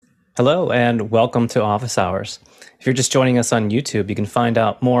Hello and welcome to Office Hours. If you're just joining us on YouTube, you can find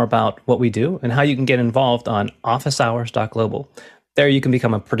out more about what we do and how you can get involved on officehours.global. There you can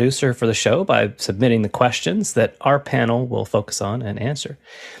become a producer for the show by submitting the questions that our panel will focus on and answer.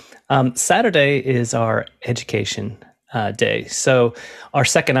 Saturday is our education day. So our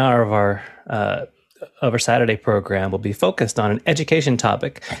second hour of our Saturday program will be focused on an education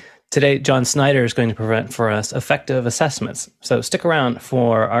topic. Today, John Snyder is going to present for us effective assessments. So stick around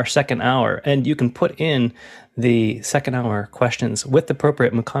for our second hour, and you can put in the second hour questions with the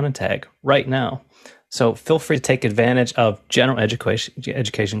appropriate Makana tag right now. So feel free to take advantage of general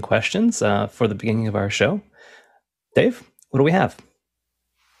education questions for the beginning of our show. Dave, what do we have?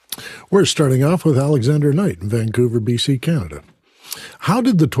 We're starting off with Alexander Knight in Vancouver, BC, Canada. How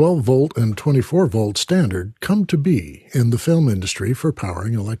did the 12-volt and 24-volt standard come to be in the film industry for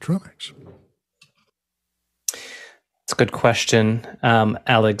powering electronics? It's a good question,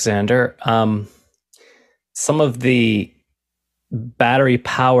 Alexander. Some of the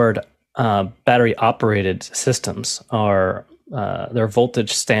battery-operated systems are their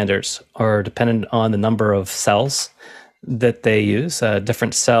voltage standards are dependent on the number of cells that they use.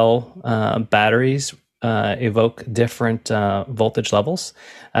 Different cell batteries evoke different voltage levels,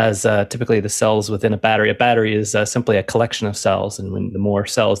 as typically the cells within a battery is simply a collection of cells, and when the more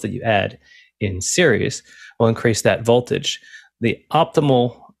cells that you add in series will increase that voltage. The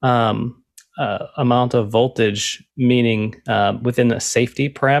optimal amount of voltage, meaning within a safety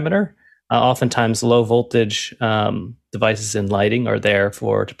parameter, oftentimes low voltage devices in lighting are there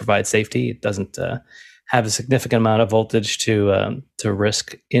to provide safety. It doesn't have a significant amount of voltage to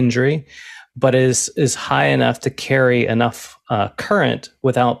risk injury, but is high enough to carry enough current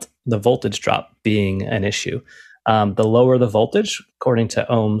without the voltage drop being an issue. The lower the voltage, according to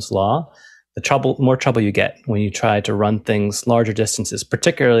Ohm's law, the more trouble you get when you try to run things larger distances,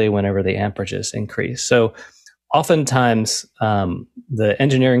 particularly whenever the amperages increase. So oftentimes, the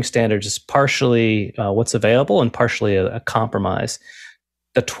engineering standards is partially what's available and partially a compromise.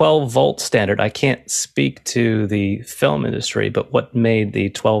 The 12-volt standard, I can't speak to the film industry, but what made the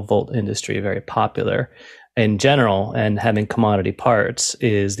 12-volt industry very popular in general and having commodity parts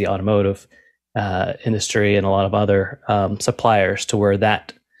is the automotive industry and a lot of other suppliers, to where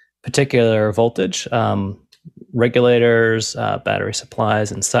that particular voltage, regulators, battery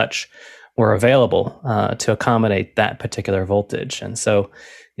supplies, and such were available to accommodate that particular voltage. And so,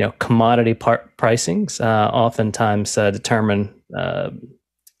 commodity part pricings oftentimes determine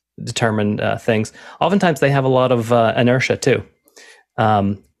things. Oftentimes they have a lot of inertia too.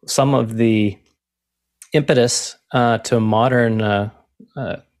 Some of the impetus to modern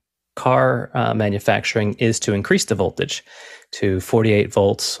car manufacturing is to increase the voltage to 48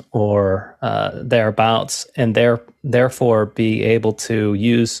 volts or thereabouts, and therefore be able to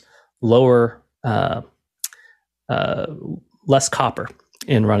use less copper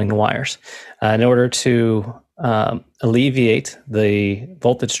in running the wires. In order to alleviate the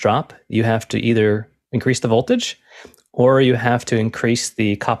voltage drop, you have to either increase the voltage or you have to increase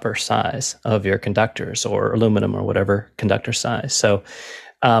the copper size of your conductors, or aluminum, or whatever conductor size. So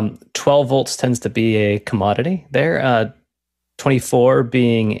 12 volts tends to be a commodity there, 24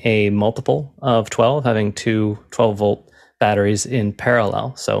 being a multiple of 12, having two 12-volt batteries in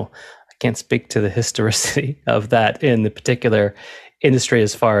parallel. So I can't speak to the historicity of that in the particular industry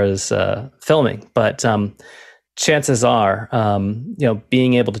as far as filming, but chances are,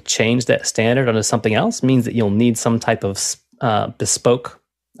 being able to change that standard onto something else means that you'll need some type of bespoke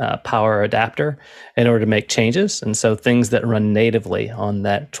power adapter in order to make changes. And so things that run natively on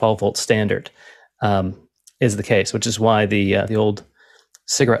that 12-volt standard is the case, which is why the old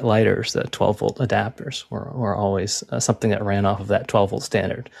cigarette lighters, the 12-volt adapters, were always something that ran off of that 12-volt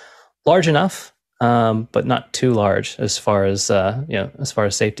standard. Large enough, but not too large as far as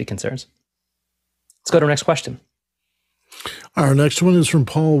safety concerns. Let's go to our next question. Our next one is from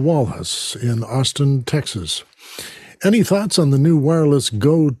Paul Wallace in Austin, Texas. Any thoughts on the new wireless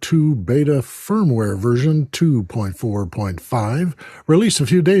Go 2 beta firmware version 2.4.5 released a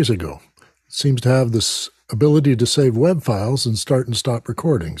few days ago? It seems to have this ability to save web files and start and stop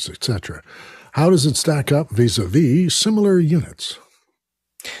recordings, etc. How does it stack up vis-a-vis similar units?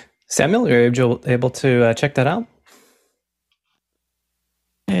 Samuel, you're able to check that out?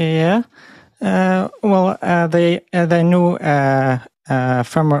 Yeah. The new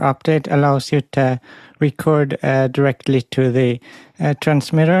firmware update allows you to record directly to the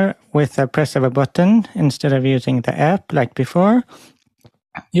transmitter with a press of a button instead of using the app like before.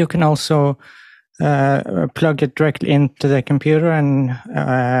 You can also plug it directly into the computer and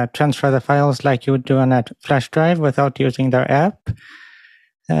transfer the files like you would do on a flash drive without using their app.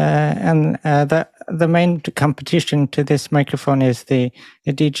 And the main competition to this microphone is the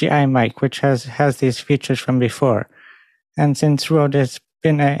DJI mic, which has these features from before. And since Rode has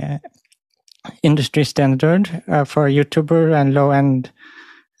been a industry standard for YouTuber and low-end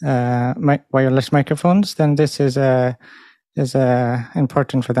wireless microphones, then this is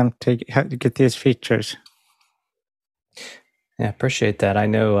important for them to get these features. Yeah, appreciate that. I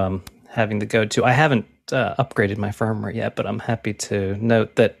know having the Go2, I haven't upgraded my firmware yet, but I'm happy to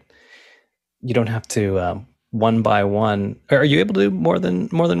note that you don't have to one by one. Are you able to do more than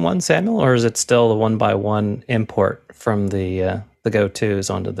one, Samuel, or is it still the one by one import from the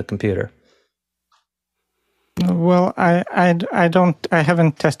Go2s onto the computer? Well, I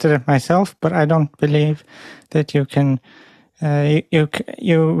haven't tested it myself, but I don't believe that you can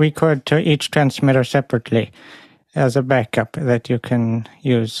you record to each transmitter separately as a backup that you can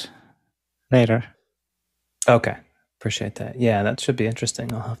use later. Okay, appreciate that. Yeah, that should be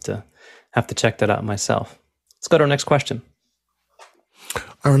interesting. I'll have to check that out myself. Let's go to our next question.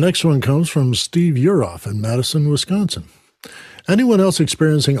 Our next one comes from Steve Uroff in Madison, Wisconsin. Anyone else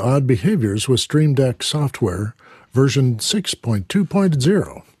experiencing odd behaviors with Stream Deck software version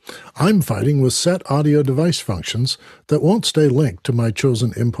 6.2.0? I'm fighting with set audio device functions that won't stay linked to my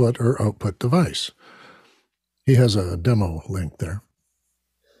chosen input or output device. He has a demo link there.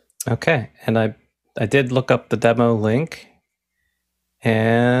 Okay, and I did look up the demo link,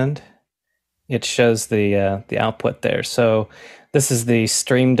 and it shows the output there. So this is the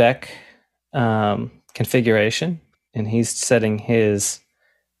Stream Deck configuration, and he's setting his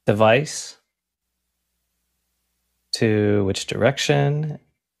device to which direction,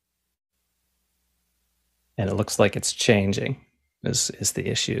 and it looks like it's changing is the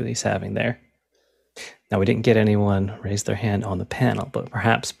issue he's having there. Now, we didn't get anyone raise their hand on the panel, but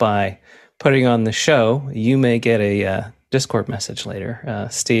perhaps by putting on the show, you may get a Discord message later,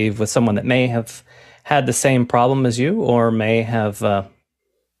 Steve, with someone that may have had the same problem as you, or may have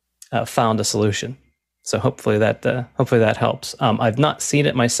found a solution. So hopefully that helps. I've not seen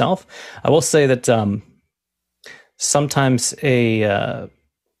it myself. I will say that sometimes a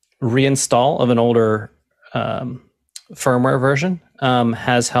reinstall of an older firmware version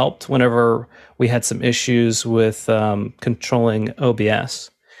has helped whenever we had some issues with controlling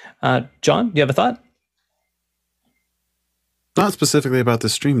OBS. John, do you have a thought? Not specifically about the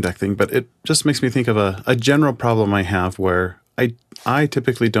Stream Deck thing, but it just makes me think of a general problem I have where I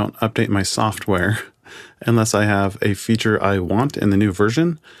typically don't update my software unless I have a feature I want in the new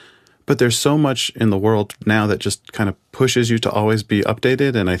version. But there's so much in the world now that just kind of pushes you to always be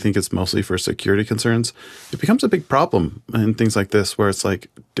updated, and I think it's mostly for security concerns. It becomes a big problem in things like this where it's like,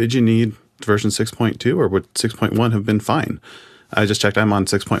 did you need version 6.2 or would 6.1 have been fine? I just checked. I'm on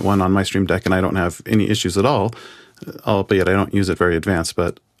 6.1 on my Stream Deck, and I don't have any issues at all, albeit I don't use it very advanced.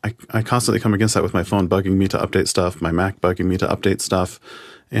 But I constantly come against that with my phone bugging me to update stuff, my Mac bugging me to update stuff,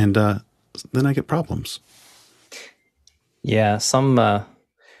 and then I get problems. Yeah, some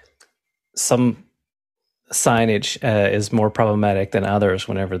signage is more problematic than others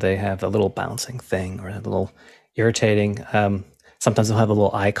whenever they have a little bouncing thing or a little irritating. Sometimes they'll have a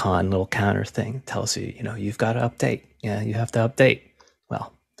little icon, little counter thing that tells you, you've got to update. Yeah, you have to update.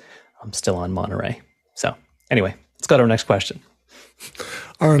 Well, I'm still on Monterey. So anyway, let's go to our next question.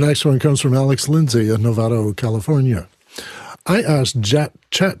 Our next one comes from Alex Lindsay in Novato, California. I asked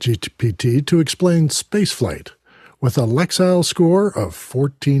ChatGPT to explain spaceflight with a Lexile score of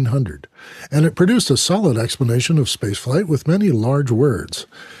 1400, and it produced a solid explanation of spaceflight with many large words.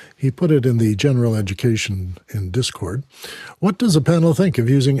 He put it in the general education in Discord. What does the panel think of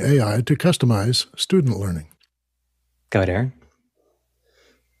using AI to customize student learning? Go ahead, Aaron.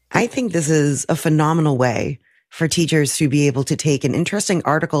 I think this is a phenomenal way for teachers to be able to take an interesting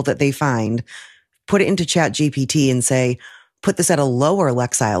article that they find, put it into ChatGPT and say, put this at a lower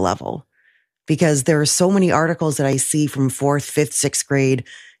Lexile level. Because there are so many articles that I see from 4th, 5th, 6th grade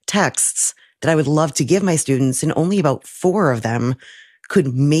texts that I would love to give my students, and only about 4 of them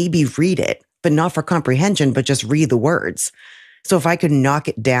could maybe read it, but not for comprehension, but just read the words. So if I could knock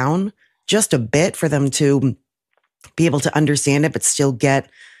it down just a bit for them to be able to understand it, but still get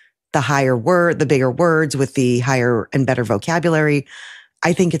the bigger words with the higher and better vocabulary,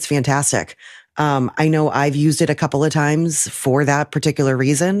 I think it's fantastic. I know I've used it a couple of times for that particular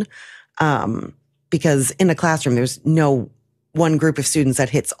reason. Because in a classroom, there's no one group of students that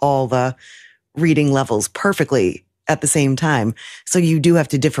hits all the reading levels perfectly at the same time. So you do have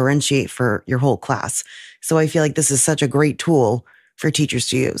to differentiate for your whole class. So I feel like this is such a great tool for teachers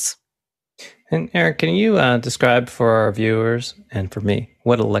to use. And Eric, can you describe for our viewers and for me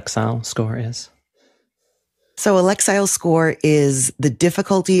what a Lexile score is? So a Lexile score is the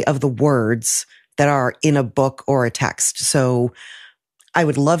difficulty of the words that are in a book or a text. So I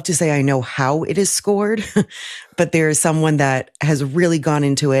would love to say I know how it is scored, but there is someone that has really gone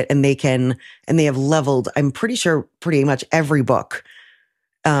into it and they have leveled, I'm pretty sure, pretty much every book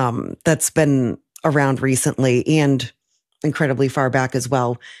that's been around recently and incredibly far back as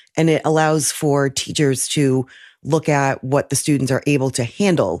well. And it allows for teachers to look at what the students are able to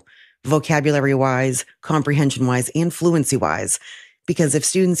handle vocabulary wise, comprehension wise, and fluency wise. Because if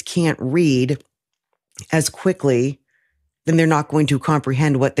students can't read as quickly, then they're not going to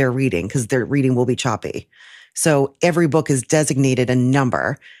comprehend what they're reading because their reading will be choppy. So every book is designated a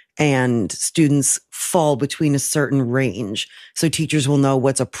number and students fall between a certain range. So teachers will know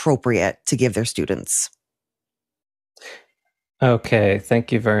what's appropriate to give their students. Okay,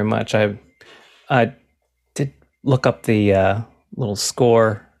 thank you very much. I did look up the little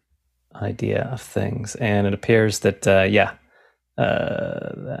score idea of things, and it appears that that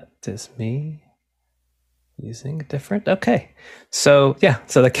is me using different. Okay, so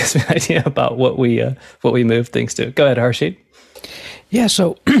that gives me an idea about what we move things to. Go ahead, Harshit. Yeah,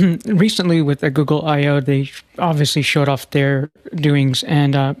 so recently with Google I/O, they obviously showed off their doings,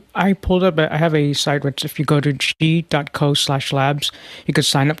 and I pulled up. I have a site which, if you go to g.co/labs, you could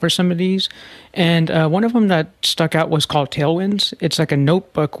sign up for some of these. And one of them that stuck out was called Tailwinds. It's like a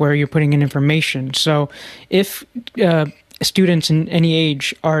notebook where you're putting in information. So if students in any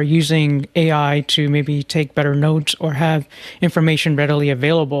age are using AI to maybe take better notes or have information readily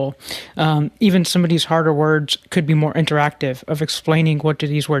available, even some of these harder words could be more interactive of explaining what do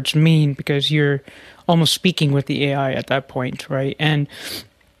these words mean, because you're almost speaking with the AI at that point, right? And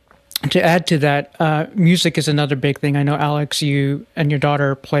to add to that, music is another big thing. I know, Alex, you and your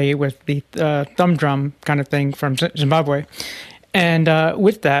daughter play with the thumb drum kind of thing from Zimbabwe. And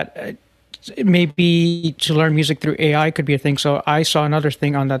with that, maybe to learn music through AI could be a thing. So I saw another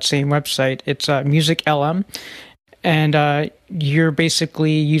thing on that same website. It's Music LM. And you're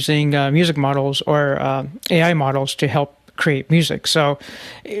basically using music models or AI models to help create music. So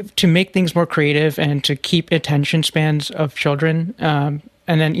to make things more creative and to keep attention spans of children,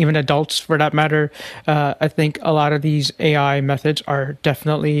 and then even adults for that matter, I think a lot of these AI methods are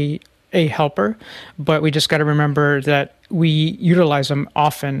definitely a helper, but we just got to remember that we utilize them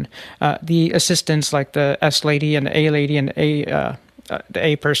often. The assistants like the S lady and the A lady and the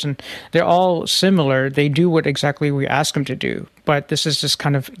A person, they're all similar. They do what exactly we ask them to do, but this is just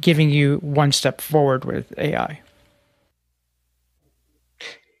kind of giving you one step forward with AI.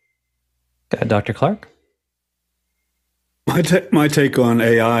 Dr. Clark? My take on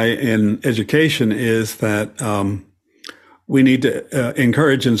AI in education is that we need to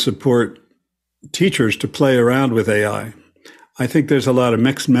encourage and support teachers to play around with AI. I think there's a lot of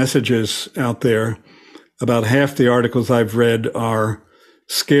mixed messages out there. About half the articles I've read are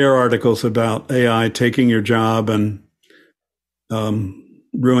scare articles about AI taking your job and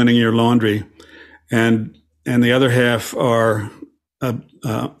ruining your laundry. And the other half are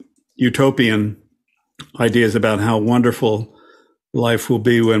utopian ideas about how wonderful life will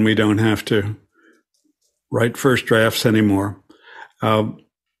be when we don't have to write first drafts anymore. But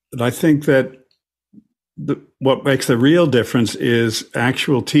I think that what makes the real difference is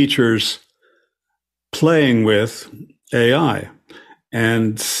actual teachers playing with AI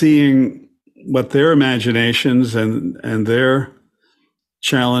and seeing what their imaginations and their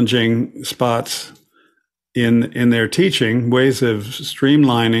challenging spots in their teaching, ways of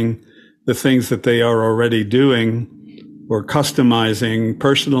streamlining the things that they are already doing, or customizing,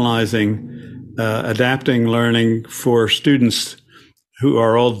 personalizing, adapting learning for students who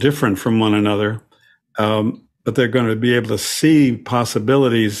are all different from one another. But they're going to be able to see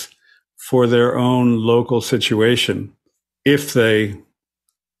possibilities for their own local situation if they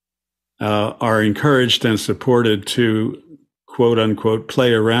are encouraged and supported to, quote unquote,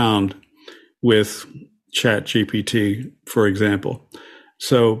 play around with ChatGPT, for example.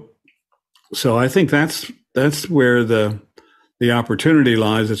 So I think that's where the opportunity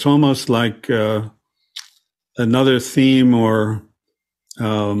lies. It's almost like another theme or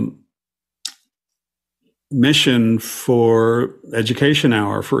mission for Education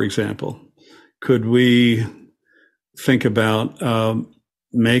Hour, for example. Could we think about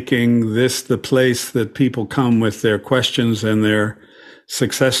making this the place that people come with their questions and their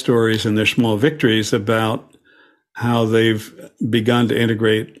success stories and their small victories about how they've begun to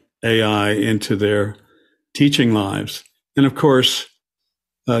integrate AI into their teaching lives? And of course,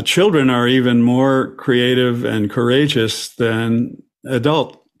 children are even more creative and courageous than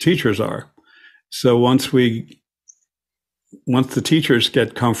adult teachers are. So once the teachers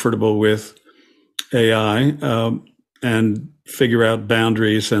get comfortable with AI and figure out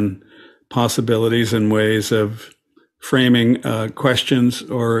boundaries and possibilities and ways of framing questions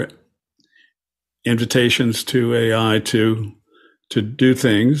or invitations to AI to do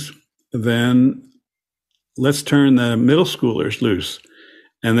things, then let's turn the middle schoolers loose.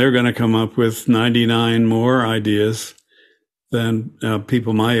 And they're going to come up with 99 more ideas than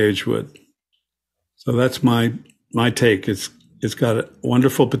people my age would. So that's my take. It's got a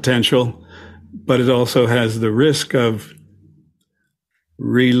wonderful potential, but it also has the risk of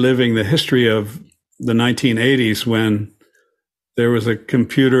reliving the history of the 1980s when there was a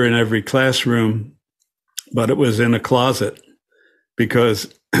computer in every classroom, but it was in a closet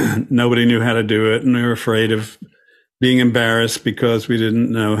because nobody knew how to do it, and we were afraid of being embarrassed because we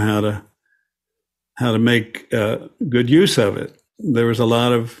didn't know how to make good use of it. There was a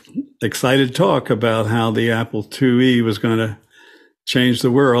lot of excited talk about how the Apple IIe was going to change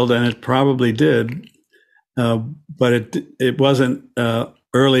the world, and it probably did, but it wasn't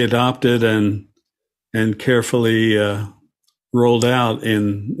early adopted and carefully rolled out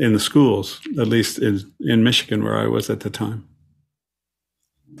in the schools, at least in Michigan, where I was at the time.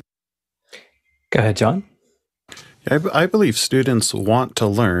 Go ahead, John. I believe students want to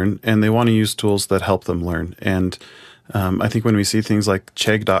learn, and they want to use tools that help them learn. And I think when we see things like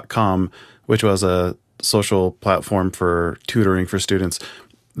Chegg.com, which was a social platform for tutoring for students,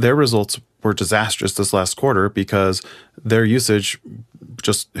 their results were disastrous this last quarter because their usage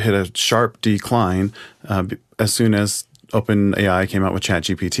just hit a sharp decline as soon as OpenAI came out with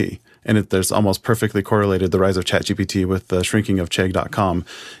ChatGPT. And there's almost perfectly correlated the rise of ChatGPT with the shrinking of Chegg.com.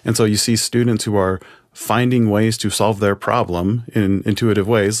 And so you see students who are finding ways to solve their problem in intuitive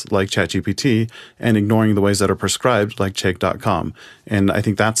ways like ChatGPT and ignoring the ways that are prescribed like Chegg.com. And I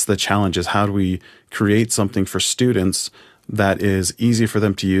think that's the challenge, is how do we create something for students that is easy for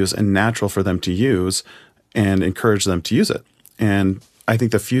them to use and natural for them to use and encourage them to use it. And I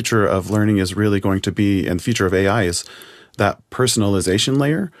think the future of learning is really going to be, and the future of AI is that personalization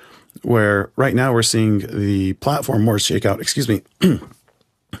layer, where right now we're seeing the platform wars shake out,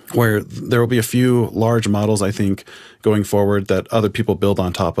 where there will be a few large models, I think, going forward that other people build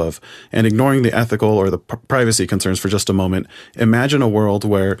on top of. And ignoring the ethical or the privacy concerns for just a moment, imagine a world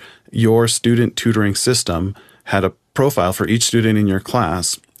where your student tutoring system had a profile for each student in your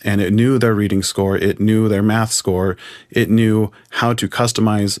class, and it knew their reading score, it knew their math score, it knew how to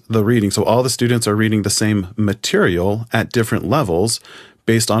customize the reading. So all the students are reading the same material at different levels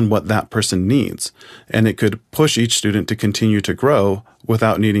based on what that person needs. And it could push each student to continue to grow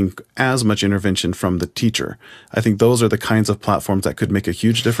without needing as much intervention from the teacher. I think those are the kinds of platforms that could make a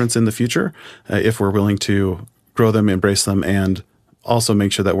huge difference in the future if we're willing to grow them, embrace them, and also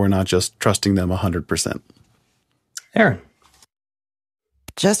make sure that we're not just trusting them 100%. Aaron.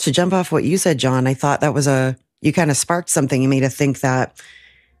 Just to jump off what you said, John, I thought that was you kind of sparked something. You made us think that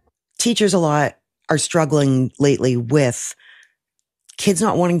teachers a lot are struggling lately with kids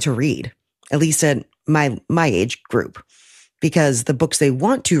not wanting to read, at least at my age group, because the books they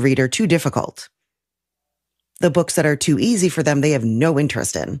want to read are too difficult. The books that are too easy for them, they have no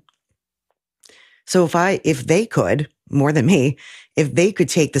interest in. So if they could, more than me, if they could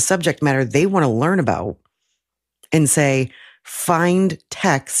take the subject matter they want to learn about and say, find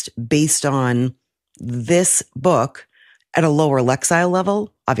text based on this book at a lower Lexile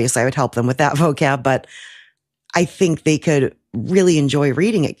level, obviously I would help them with that vocab, but I think they could really enjoy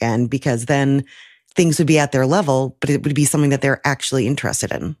reading again, because then things would be at their level, but it would be something that they're actually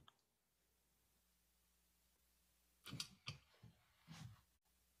interested in.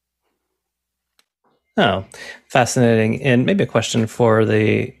 Oh, fascinating. And maybe a question for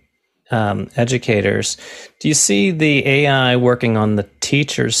the educators. Do you see the AI working on the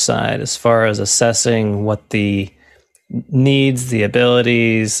teacher's side as far as assessing what the needs, the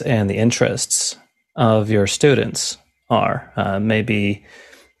abilities, and the interests of your students are? Maybe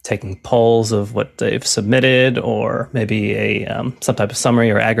taking polls of what they've submitted, or maybe some type of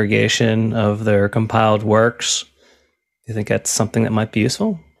summary or aggregation of their compiled works. Do you think that's something that might be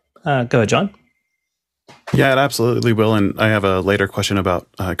useful? Go ahead, John. Yeah, it absolutely will. And I have a later question about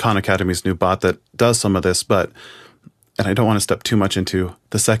Khan Academy's new bot that does some of this, and I don't want to step too much into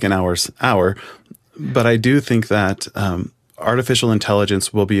the second hour, but I do think that artificial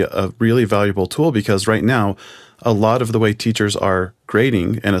intelligence will be a really valuable tool, because right now, a lot of the way teachers are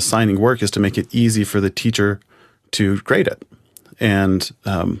grading and assigning work is to make it easy for the teacher to grade it. And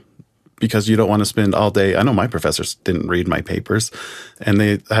because you don't want to spend all day, I know my professors didn't read my papers, and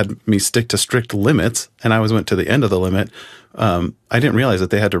they had me stick to strict limits, and I always went to the end of the limit. I didn't realize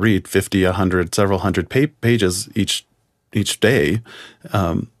that they had to read 50, 100, several hundred pages each each day.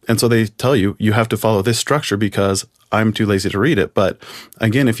 And so they tell you, you have to follow this structure because I'm too lazy to read it. But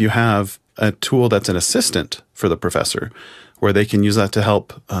again, if you have a tool that's an assistant for the professor, where they can use that to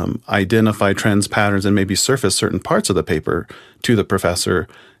help identify trends, patterns, and maybe surface certain parts of the paper to the professor,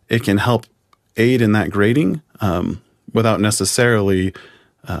 it can help aid in that grading without necessarily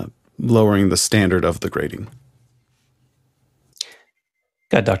lowering the standard of the grading.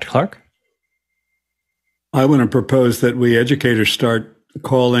 Good, Dr. Clark. I want to propose that we educators start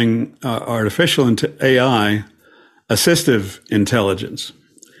calling artificial AI assistive intelligence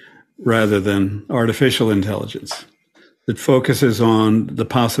rather than artificial intelligence. That focuses on the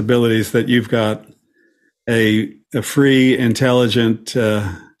possibilities that you've got a free, intelligent,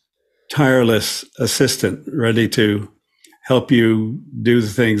 tireless assistant ready to help you do the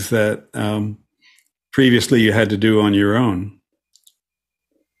things that previously you had to do on your own.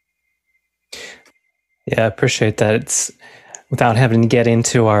 Yeah, I appreciate that. It's without having to get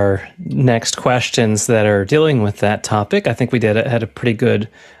into our next questions that are dealing with that topic. I think we had a pretty good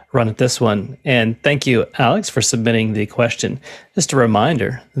run at this one. And thank you, Alex, for submitting the question. Just a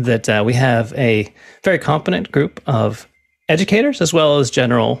reminder that we have a very competent group of educators as well as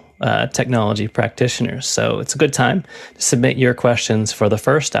general technology practitioners. So it's a good time to submit your questions for the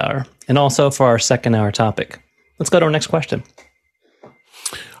first hour and also for our second hour topic. Let's go to our next question.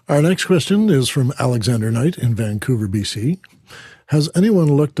 Our next question is from Alexander Knight in Vancouver, BC. Has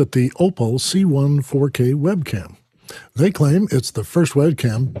anyone looked at the Opal C1 4K webcam? They claim it's the first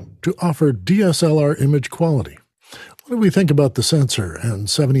webcam to offer DSLR image quality. What do we think about the sensor and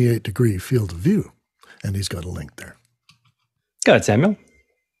 78-degree field of view? And he's got a link there. Go ahead, Samuel.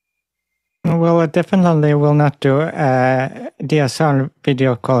 Well, it definitely will not do DSLR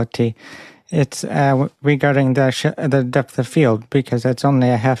video quality. It's regarding the depth of field because it's only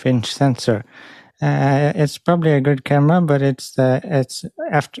a half-inch sensor. It's probably a good camera, but it's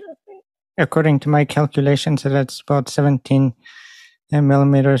after. According to my calculations, it's about 17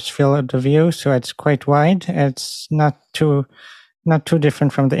 millimeters field of view, so it's quite wide. It's not too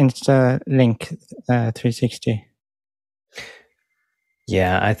different from the InstaLink 360.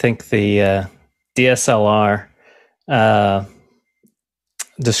 Yeah, I think the DSLR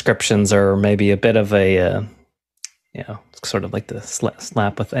descriptions are maybe a bit of a, sort of like the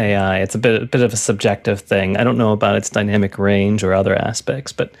slap with AI. It's a bit of a subjective thing. I don't know about its dynamic range or other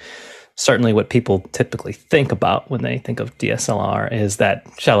aspects, but certainly what people typically think about when they think of DSLR is that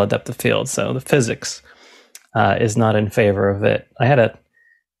shallow depth of field. So the physics is not in favor of it. I had a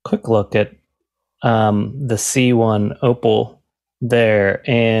quick look at the C1 Opal there,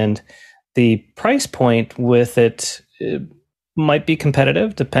 and the price point with it might be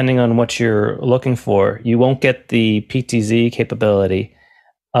competitive depending on what you're looking for. You won't get the PTZ capability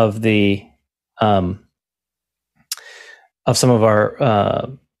of the of some of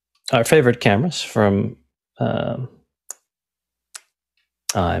our favorite cameras from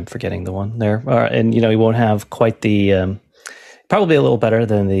I'm forgetting the one there, and you won't have quite the probably a little better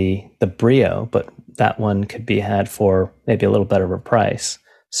than the Brio, but that one could be had for maybe a little better of a price.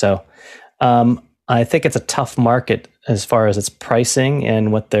 So I think it's a tough market as far as its pricing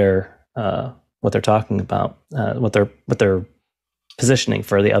and what they're talking about, what they're positioning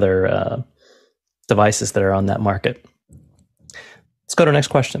for the other devices that are on that market. Let's go to our next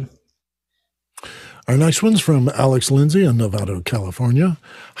question. Our next one's from Alex Lindsay in Novato, California.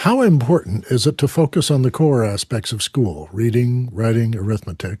 How important is it to focus on the core aspects of school, reading, writing,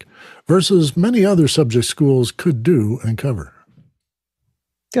 arithmetic, versus many other subjects schools could do and cover?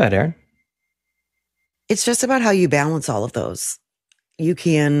 Go ahead, Aaron. It's just about how you balance all of those. You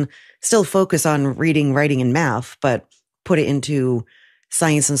can still focus on reading, writing, and math, but put it into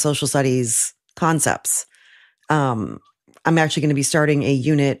science and social studies concepts. I'm actually going to be starting a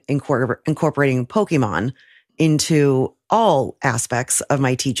unit incorporating Pokemon into all aspects of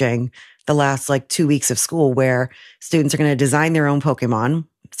my teaching the last 2 weeks of school, where students are going to design their own Pokemon.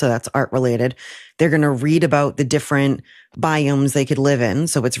 So that's art related. They're going to read about the different biomes they could live in.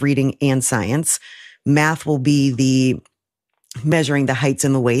 So it's reading and science. Math will be the measuring the heights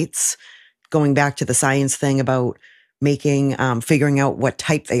and the weights, going back to the science thing about figuring out what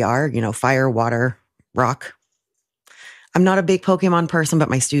type they are, fire, water, rock. I'm not a big Pokemon person, but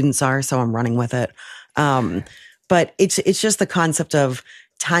my students are, so I'm running with it. But it's just the concept of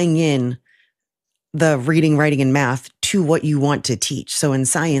tying in the reading, writing, and math to what you want to teach. So in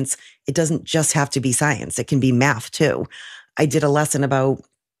science, it doesn't just have to be science. It can be math too. I did a lesson about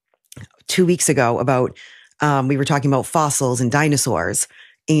 2 weeks ago about, we were talking about fossils and dinosaurs.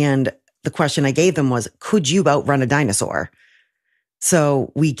 And the question I gave them was, could you outrun a dinosaur?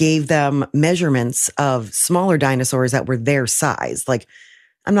 So we gave them measurements of smaller dinosaurs that were their size. Like,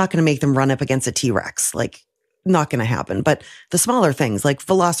 I'm not going to make them run up against a T-Rex. Like, not going to happen. But the smaller things like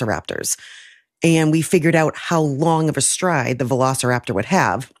velociraptors. And we figured out how long of a stride the velociraptor would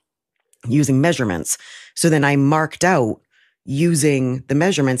have using measurements. So then I marked out using the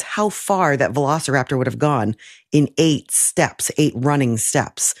measurements how far that velociraptor would have gone in 8 steps, 8 running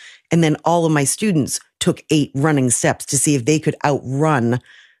steps. And then all of my students took 8 running steps to see if they could outrun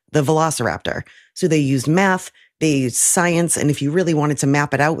the velociraptor. So they used math, they used science, and if you really wanted to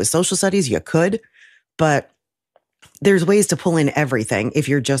map it out with social studies, you could. But there's ways to pull in everything if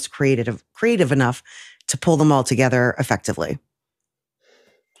you're just creative enough to pull them all together effectively.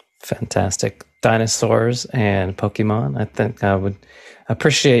 Fantastic. Dinosaurs and Pokemon. I think I would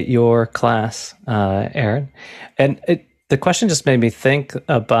appreciate your class, Aaron. And the question just made me think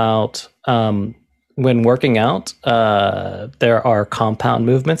about when working out, there are compound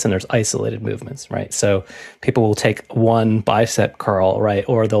movements and there's isolated movements, right? So people will take one bicep curl, right?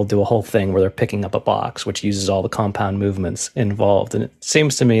 Or they'll do a whole thing where they're picking up a box, which uses all the compound movements involved. And it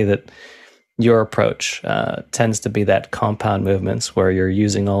seems to me that your approach tends to be that compound movements where you're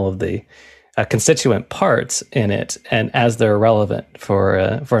using all of the constituent parts in it and as they're relevant for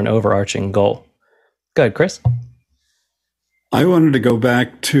an overarching goal. Go ahead, Chris. I wanted to go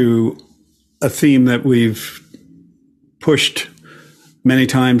back to a theme that we've pushed many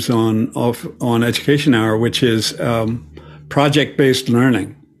times on Education Hour, which is project-based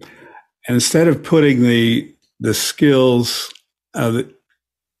learning. And instead of putting the skills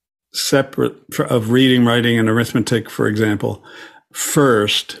separate of reading, writing, and arithmetic, for example,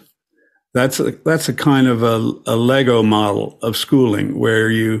 first, that's a kind of a Lego model of schooling where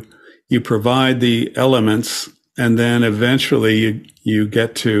you provide the elements and then eventually you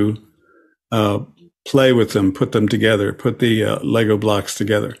get to play with them, put them together, put the Lego blocks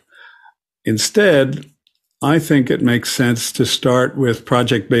together. Instead, I think it makes sense to start with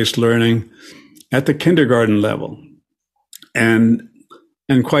project-based learning at the kindergarten level. And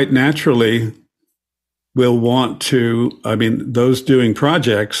quite naturally, we'll want to, those doing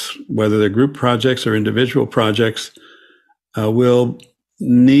projects, whether they're group projects or individual projects, will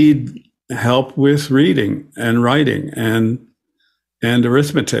need help with reading and writing and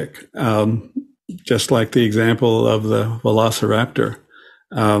arithmetic, just like the example of the velociraptor.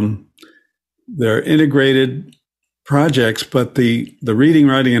 They're integrated projects, but the reading,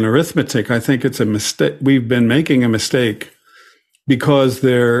 writing, and arithmetic, I think it's a mistake. We've been making a mistake because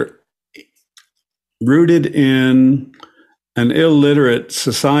they're rooted in an illiterate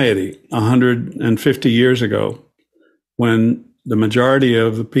society 150 years ago, when the majority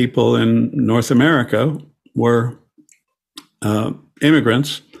of the people in North America were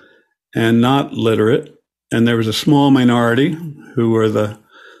immigrants and not literate. And there was a small minority who were the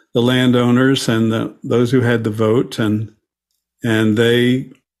landowners and those who had the vote, and they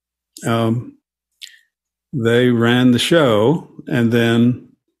ran the show. And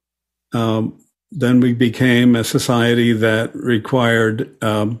then we became a society that required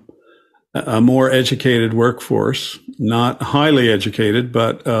a more educated workforce, not highly educated,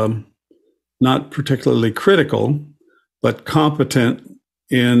 but not particularly critical, but competent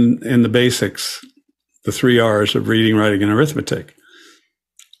in the basics, the 3 R's of reading, writing, and arithmetic.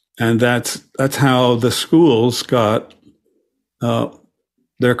 And that's how the schools got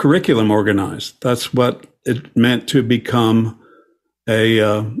their curriculum organized. That's what it meant to become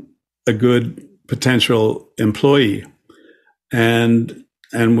a good potential employee. And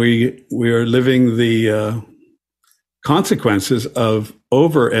we are living the consequences of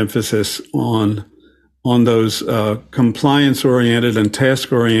overemphasis on those compliance-oriented and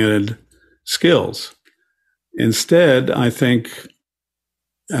task-oriented skills. Instead, I think,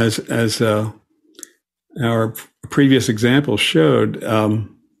 as our previous example showed,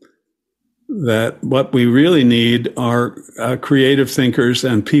 that what we really need are creative thinkers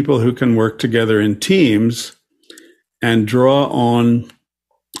and people who can work together in teams and draw on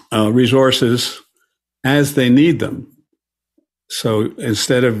resources as they need them. So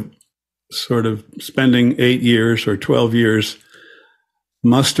instead of sort of spending 8 years or 12 years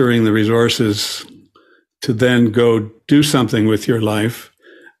mustering the resources to then go do something with your life,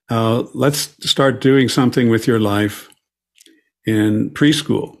 let's start doing something with your life in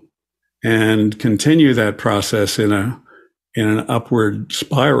preschool and continue that process in an upward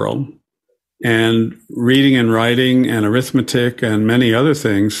spiral. And reading and writing and arithmetic and many other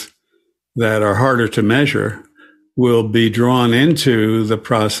things that are harder to measure will be drawn into the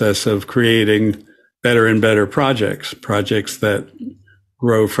process of creating better and better projects that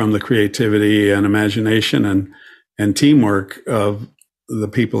grow from the creativity and imagination and teamwork of the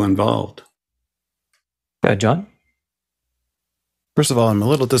people involved. John? First of all, I'm a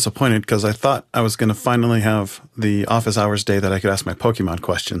little disappointed because I thought I was going to finally have the office hours day that I could ask my Pokemon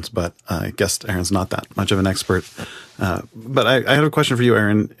questions, but I guess Aaron's not that much of an expert. But I have a question for you,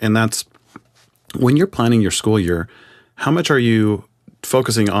 Aaron, and that's when you're planning your school year, how much are you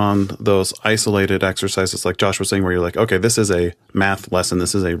focusing on those isolated exercises like Josh was saying, where you're like, okay, this is a math lesson,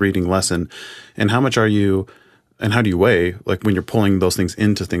 this is a reading lesson, and how much are you, and how do you weigh, like when you're pulling those things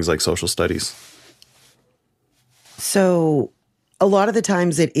into things like social studies? So a lot of the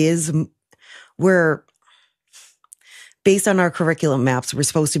times we're based on our curriculum maps, we're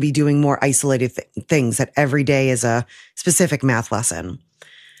supposed to be doing more isolated things that every day is a specific math lesson.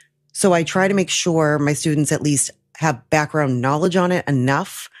 So I try to make sure my students at least have background knowledge on it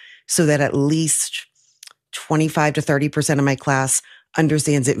enough so that at least 25 to 30% of my class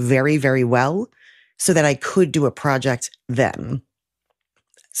understands it very, very well so that I could do a project then.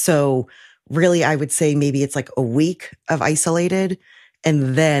 So really, I would say maybe it's like a week of isolated,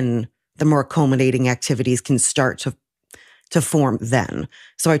 and then the more culminating activities can start to form then.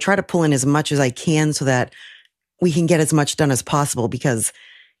 So I try to pull in as much as I can so that we can get as much done as possible, because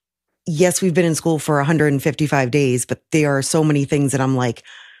yes, we've been in school for 155 days, but there are so many things that I'm like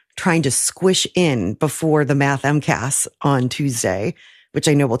trying to squish in before the math MCAS on Tuesday, which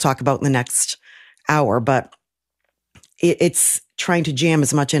I know we'll talk about in the next hour, but it's trying to jam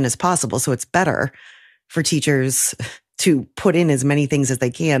as much in as possible. So it's better for teachers to put in as many things as they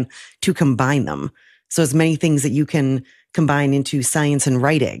can to combine them. So as many things that you can combine into science and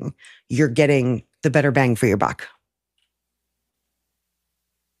writing, you're getting the better bang for your buck.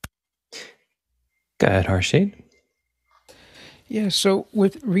 Go ahead, Harshid. Yeah, so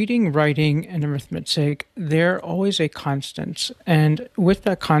with reading, writing, and arithmetic, they're always a constant. And with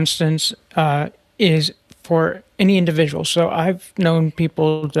that constant is for any individual. So I've known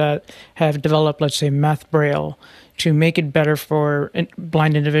people that have developed, let's say, math braille to make it better for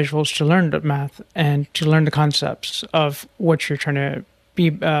blind individuals to learn the math and to learn the concepts of what you're trying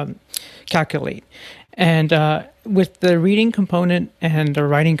to calculate. And with the reading component and the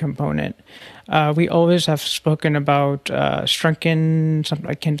writing component, we always have spoken about Strunken,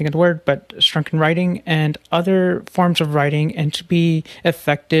 I can't think of the word, but Strunken writing and other forms of writing, and to be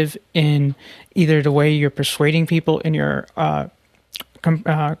effective in either the way you're persuading people in your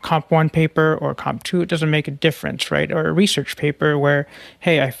Comp 1 paper or Comp 2, it doesn't make a difference, right? Or a research paper where,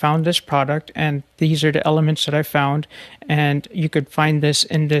 hey, I found this product and these are the elements that I found, and you could find this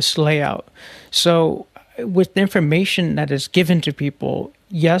in this layout. So with the information that is given to people,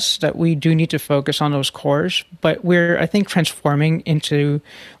 yes, that we do need to focus on those cores, but we're, I think, transforming into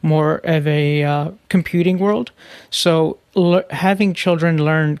more of a computing world. So having children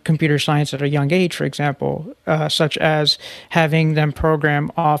learn computer science at a young age, for example, such as having them program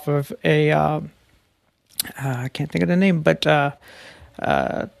off of a, I can't think of the name, but the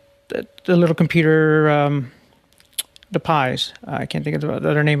little computer, the pies. I can't think of the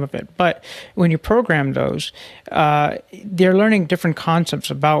other name of it. But when you program those, they're learning different concepts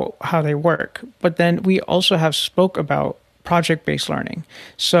about how they work. But then we also have spoke about project-based learning.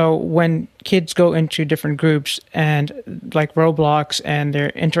 So when kids go into different groups and like Roblox and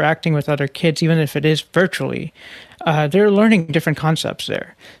they're interacting with other kids, even if it is virtually, they're learning different concepts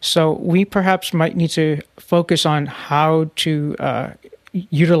there. So we perhaps might need to focus on how to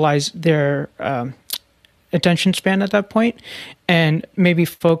utilize their attention span at that point, and maybe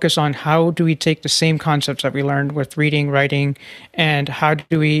focus on how do we take the same concepts that we learned with reading, writing, and how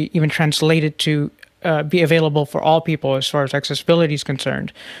do we even translate it to be available for all people as far as accessibility is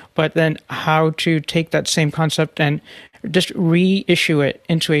concerned. But then how to take that same concept and just reissue it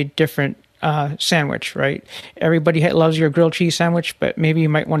into a different sandwich, right? Everybody loves your grilled cheese sandwich, but maybe you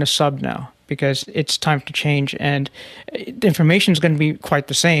might want to sub now because it's time to change, and the information is going to be quite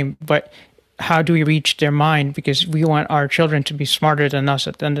the same, but how do we reach their mind? Because we want our children to be smarter than us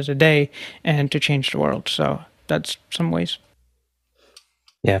at the end of the day and to change the world. So that's some ways.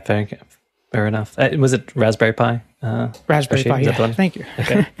 Yeah, fair enough. Was it Raspberry Pi? Raspberry Pi, yeah. Thank you.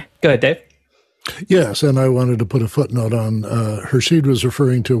 Okay. Go ahead, Dave. Yes, and I wanted to put a footnote on, Harshid was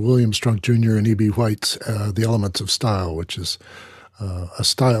referring to William Strunk Jr. and E.B. White's The Elements of Style, which is a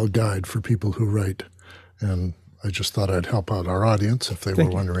style guide for people who write. And I just thought I'd help out our audience if they were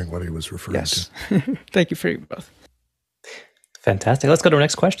wondering what he was referring to. Thank you for you both. Fantastic. Let's go to our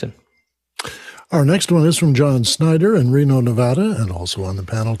next question. Our next one is from John Snyder in Reno, Nevada, and also on the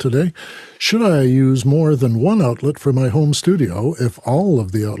panel today. Should I use more than one outlet for my home studio if all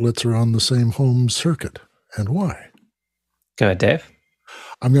of the outlets are on the same home circuit, and why? Go ahead, Dave.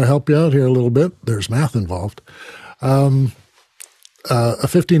 I'm going to help you out here a little bit. There's math involved. A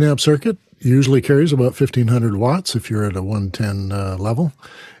 15 amp circuit usually carries about 1500 watts if you're at a 110 level.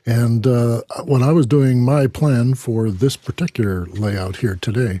 And when I was doing my plan for this particular layout here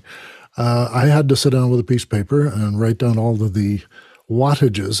today, I had to sit down with a piece of paper and write down all of the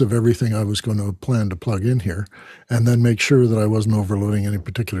wattages of everything I was going to plan to plug in here, and then make sure that I wasn't overloading any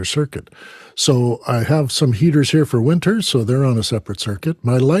particular circuit. So I have some heaters here for winter, so they're on a separate circuit.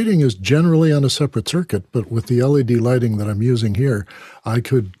 My lighting is generally on a separate circuit, but with the LED lighting that I'm using here, I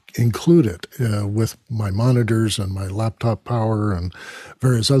could include it with my monitors and my laptop power and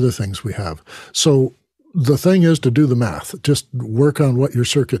various other things we have. So the thing is to do the math. Just work on what your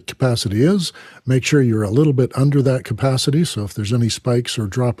circuit capacity is. Make sure you're a little bit under that capacity. So if there's any spikes or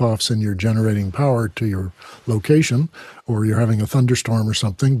drop-offs in your generating power to your location, or you're having a thunderstorm or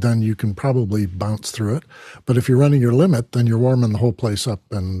something, then you can probably bounce through it. But if you're running your limit, then you're warming the whole place up,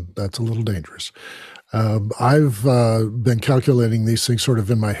 and that's a little dangerous. I've been calculating these things sort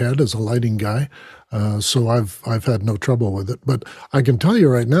of in my head as a lighting guy, so I've had no trouble with it. But I can tell you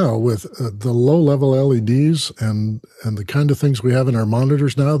right now, with the low-level LEDs and the kind of things we have in our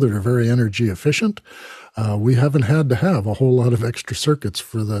monitors now that are very energy efficient, we haven't had to have a whole lot of extra circuits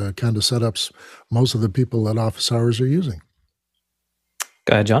for the kind of setups most of the people at office hours are using.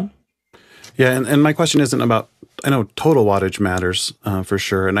 Go ahead, John. Yeah, and my question isn't about, I know total wattage matters for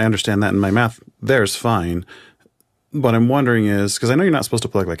sure, and I understand that, and my math there's fine. What I'm wondering is, because I know you're not supposed to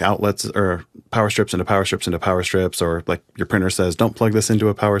plug like outlets or power strips into power strips into power strips, or like your printer says, don't plug this into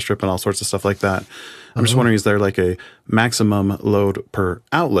a power strip and all sorts of stuff like that. I'm just wondering, is there like a maximum load per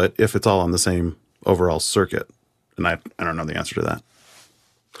outlet if it's all on the same overall circuit? And I don't know the answer to that.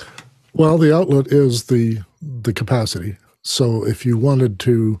 Well, the outlet is the capacity. So if you wanted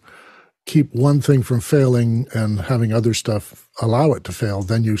to keep one thing from failing and having other stuff allow it to fail,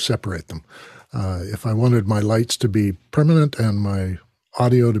 then you separate them. If I wanted my lights to be permanent and my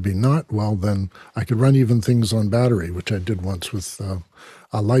audio to be not, well, then I could run even things on battery, which I did once with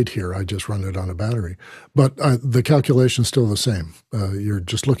a light here. I just run it on a battery. But the calculation's still the same. You're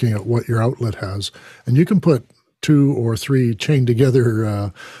just looking at what your outlet has. And you can put 2 or 3 chained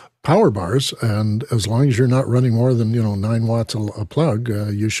together power bars, and as long as you're not running more than 9 watts a plug,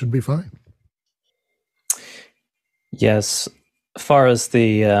 you should be fine. Yes, as far as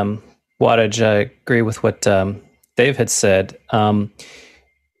the wattage, I agree with what Dave had said.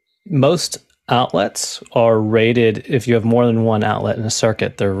 Most outlets are rated, if you have more than one outlet in a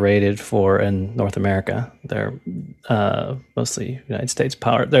circuit, they're rated for, in North America, they're mostly United States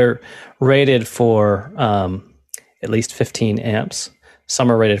power, they're rated for at least 15 amps. Some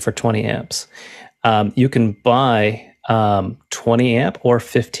are rated for 20 amps. You can buy 20 amp or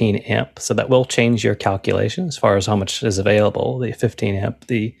 15 amp. So that will change your calculation as far as how much is available. The 15 amp,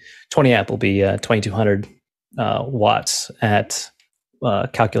 the 20 amp will be 2200 watts at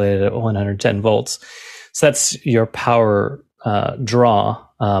calculated at 110 volts. So that's your power draw.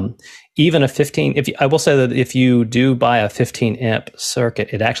 Even a 15, I will say that if you do buy a 15 amp circuit,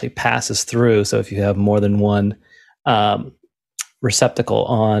 it actually passes through. So if you have more than one receptacle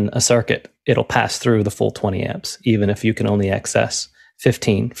on a circuit, it'll pass through the full 20 amps, even if you can only access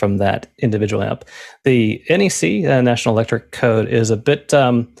 15 from that individual amp. The NEC, National Electric Code, is a bit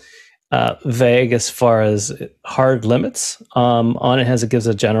vague as far as hard limits on it. It gives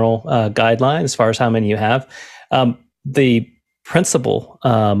a general guideline as far as how many you have. The principle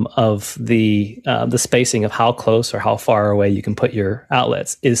of the spacing of how close or how far away you can put your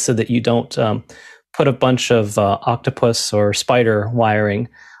outlets is so that you don't put a bunch of octopus or spider wiring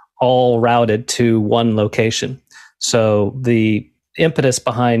all routed to one location. So the impetus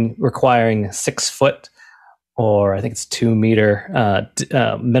behind requiring 6 foot, or I think it's 2 meter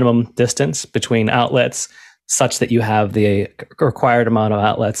minimum distance between outlets, such that you have the required amount of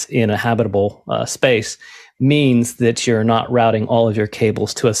outlets in a habitable space, means that you're not routing all of your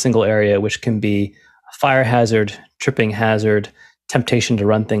cables to a single area, which can be a fire hazard, tripping hazard, temptation to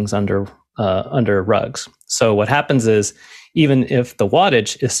run things under rugs. So what happens is, even if the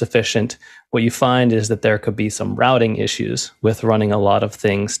wattage is sufficient, what you find is that there could be some routing issues with running a lot of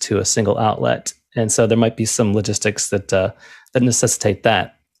things to a single outlet. And so there might be some logistics that necessitate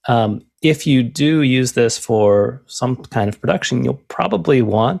that. If you do use this for some kind of production, you'll probably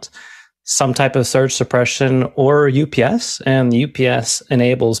want some type of surge suppression or UPS. And the UPS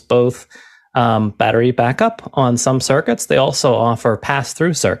enables both battery backup on some circuits. They also offer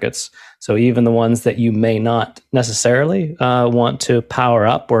pass-through circuits. So even the ones that you may not necessarily want to power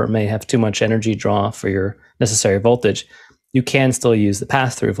up, or it may have too much energy draw for your necessary voltage, you can still use the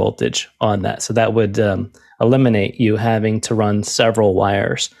pass-through voltage on that. So that would eliminate you having to run several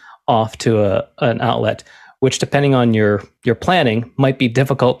wires off to an outlet which depending on your planning might be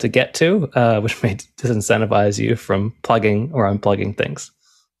difficult to get to, which may disincentivize you from plugging or unplugging things.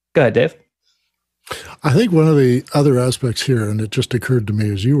 Go ahead, Dave. I think one of the other aspects here, and it just occurred to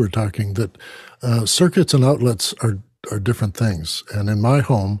me as you were talking, that circuits and outlets are different things. And in my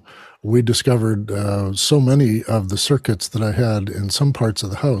home, we discovered so many of the circuits that I had in some parts of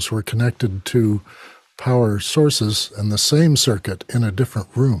the house were connected to power sources and the same circuit in a different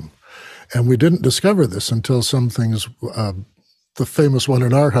room. And we didn't discover this until some things, the famous one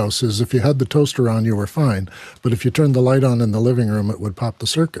in our house is if you had the toaster on, you were fine. But if you turned the light on in the living room, it would pop the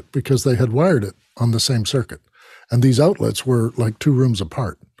circuit because they had wired it on the same circuit. And these outlets were like 2 rooms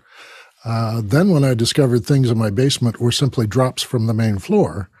apart. Then when I discovered things in my basement were simply drops from the main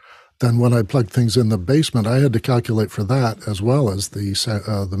floor, then when I plugged things in the basement, I had to calculate for that as well as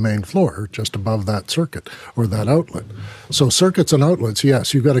the main floor just above that circuit or that outlet. So circuits and outlets,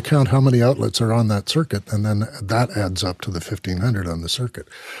 yes, you've got to count how many outlets are on that circuit, and then that adds up to the 1,500 on the circuit.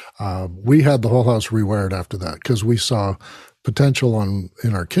 We had the whole house rewired after that because we saw potential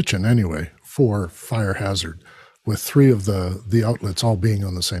in our kitchen anyway for fire hazard with 3 of the outlets all being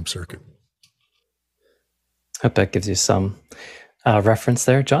on the same circuit. Hope that gives you some reference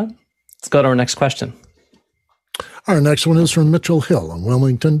there, John. Let's go to our next question. Our next one is from Mitchell Hill in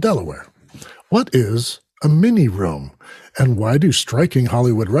Wilmington, Delaware. What is a mini room, and why do striking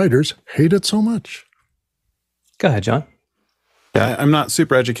Hollywood writers hate it so much? Go ahead, John. Yeah, I'm not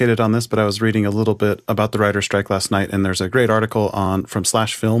super educated on this, but I was reading a little bit about the writer's strike last night, and there's a great article from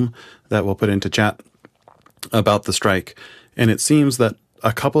 /film that we'll put into chat about the strike. And it seems that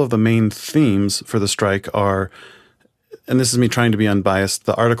a couple of the main themes for the strike are, and this is me trying to be unbiased,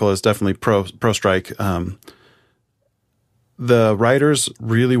 the article is definitely pro-strike. The writers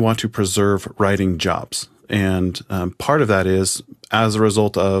really want to preserve writing jobs. And part of that is, as a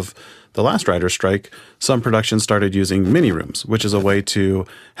result of the last writer's strike, some productions started using mini rooms, which is a way to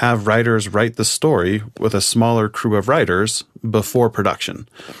have writers write the story with a smaller crew of writers before production.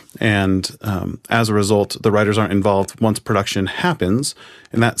 And as a result, the writers aren't involved once production happens,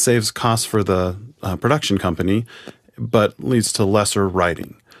 and that saves costs for the production company, but leads to lesser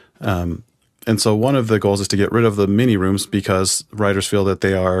writing. And so one of the goals is to get rid of the mini rooms because writers feel that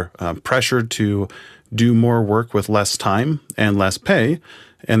they are pressured to do more work with less time and less pay,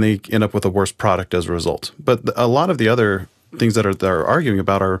 and they end up with a worse product as a result. But a lot of the other things that they're arguing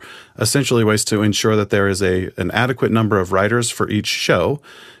about are essentially ways to ensure that there is an adequate number of writers for each show,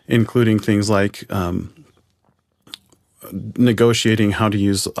 including things like negotiating how to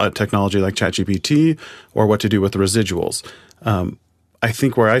use technology like ChatGPT or what to do with the residuals. I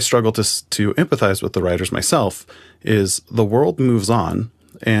think where I struggle to empathize with the writers myself is the world moves on,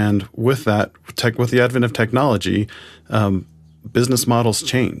 and with that, with the advent of technology, business models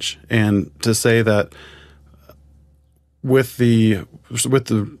change. And to say that with the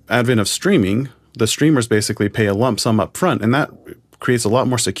advent of streaming, the streamers basically pay a lump sum up front, and that creates a lot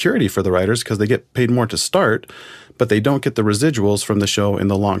more security for the writers because they get paid more to start, but they don't get the residuals from the show in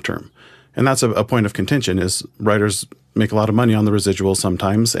the long term. And that's a point of contention is writers make a lot of money on the residuals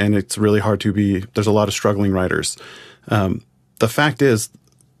sometimes, and it's really hard there's a lot of struggling writers. The fact is,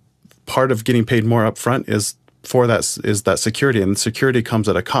 part of getting paid more up front is that security, and security comes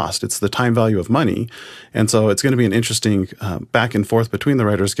at a cost. It's the time value of money. And so it's going to be an interesting back and forth between the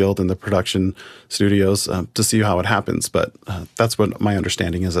Writers Guild and the production studios to see how it happens. But that's what my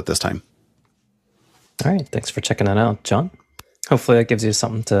understanding is at this time. All right. Thanks for checking that out, John. Hopefully that gives you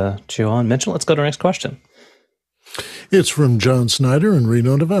something to chew on. Mitchell, let's go to our next question. It's from John Snyder in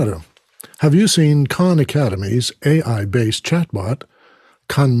Reno, Nevada. Have you seen Khan Academy's AI-based chatbot,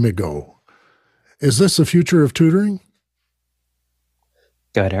 Khanmigo? Is this the future of tutoring?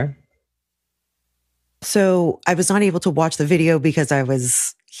 Go ahead, Aaron. So I was not able to watch the video because I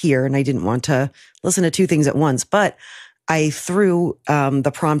was here and I didn't want to listen to 2 things at once, but I threw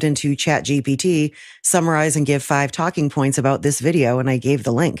the prompt into ChatGPT, summarize and give 5 talking points about this video, and I gave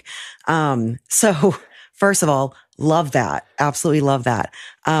the link. So first of all, love that. Absolutely love that.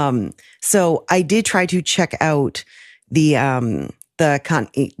 So I did try to check out the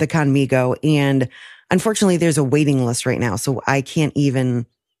Khanmigo, and unfortunately there's a waiting list right now, so I can't even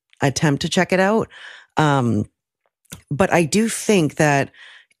attempt to check it out. But I do think that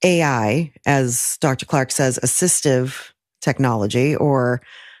AI, as Dr. Clark says, assistive technology or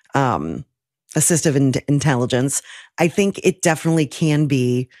assistive intelligence, I think it definitely can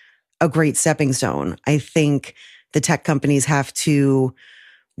be a great stepping stone. I think the tech companies have to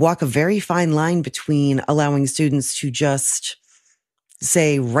walk a very fine line between allowing students to just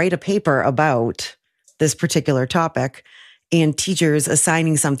say, write a paper about this particular topic and teachers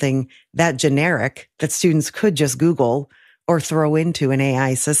assigning something that generic that students could just Google or throw into an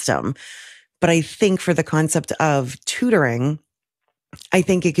AI system. But I think for the concept of tutoring, I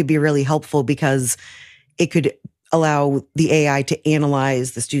think it could be really helpful because it could allow the AI to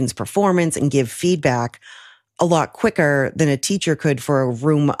analyze the student's performance and give feedback a lot quicker than a teacher could for a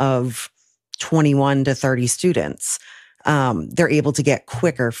room of 21 to 30 students. They're able to get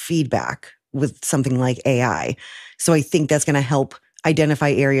quicker feedback with something like AI. So I think that's going to help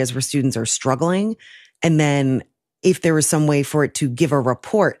identify areas where students are struggling. And then if there was some way for it to give a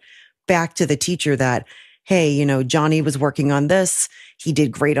report back to the teacher that, hey, Johnny was working on this. He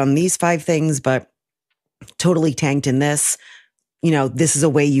did great on these 5 things, but totally tanked in this. This is a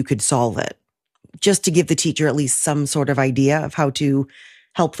way you could solve it. Just to give the teacher at least some sort of idea of how to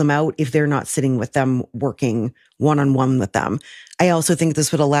help them out if they're not sitting with them, working one-on-one with them. I also think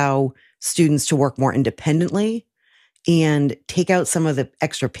this would allow students to work more independently and take out some of the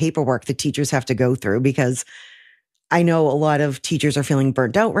extra paperwork that teachers have to go through, because I know a lot of teachers are feeling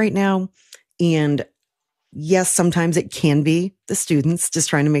burnt out right now. And yes, sometimes it can be the students just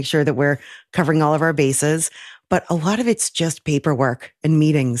trying to make sure that we're covering all of our bases, but a lot of it's just paperwork and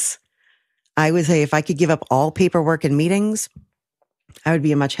meetings. I would say if I could give up all paperwork and meetings, I would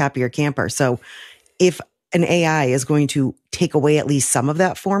be a much happier camper. So if an AI is going to take away at least some of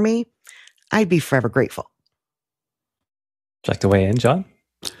that for me, I'd be forever grateful. Would you like to weigh in, John?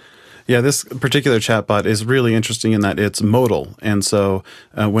 Yeah, this particular chatbot is really interesting in that it's modal. And so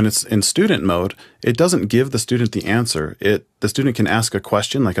when it's in student mode, it doesn't give the student the answer. The student can ask a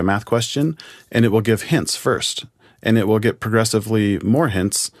question, like a math question, and it will give hints first. And it will get progressively more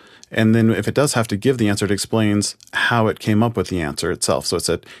hints. And then if it does have to give the answer, it explains how it came up with the answer itself. So it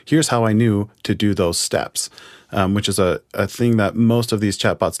said, here's how I knew to do those steps, which is a thing that most of these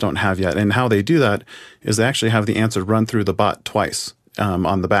chatbots don't have yet. And how they do that is they actually have the answer run through the bot twice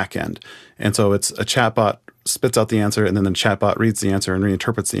on the back end. And so it's a chatbot spits out the answer, and then the chatbot reads the answer and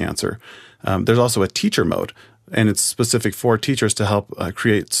reinterprets the answer. There's also a teacher mode, and it's specific for teachers to help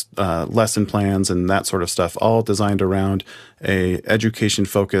create lesson plans and that sort of stuff, all designed around a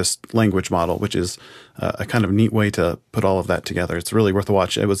education-focused language model, which is a kind of neat way to put all of that together. It's really worth a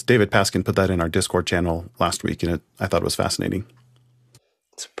watch. It was David Paskin put that in our Discord channel last week, and I thought it was fascinating.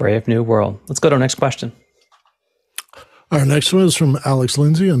 It's a brave new world. Let's go to our next question. Our next one is from Alex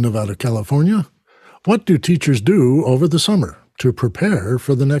Lindsay in Nevada, California. What do teachers do over the summer to prepare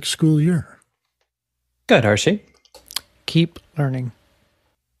for the next school year? Good, Hershey. Keep learning.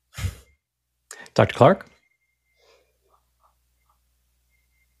 Dr. Clark?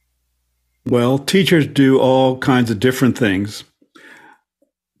 Well, teachers do all kinds of different things,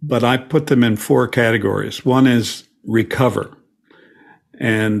 but I put them in 4 categories. One is recover.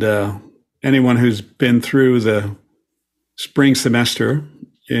 And anyone who's been through the spring semester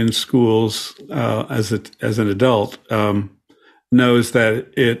in schools as an adult knows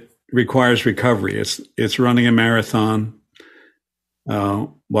that it requires recovery. It's running a marathon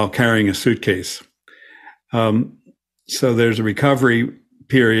while carrying a suitcase. So there's a recovery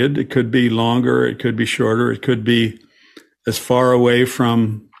period. It could be longer, it could be shorter, it could be as far away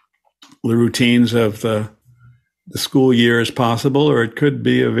from the routines of the school year as possible, or it could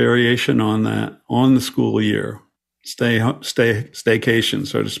be a variation on that, on the school year. Staycation,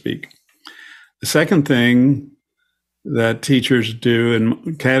 so to speak. The second thing that teachers do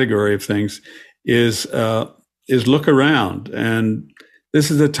in category of things is look around. And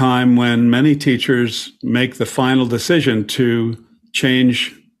this is a time when many teachers make the final decision to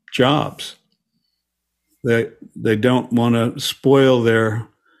change jobs. They don't want to spoil their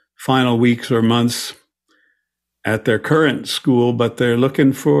final weeks or months at their current school, but they're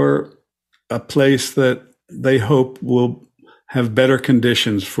looking for a place that they hope will have better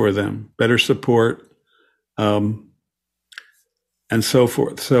conditions for them, better support, and so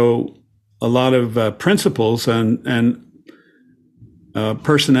forth. So a lot of principals and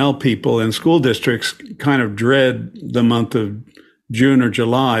personnel people in school districts kind of dread the month of June or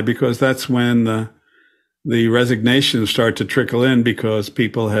July, because that's when the resignations start to trickle in, because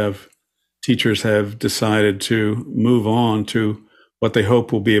teachers have decided to move on to what they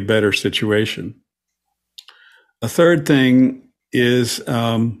hope will be a better situation. A third thing is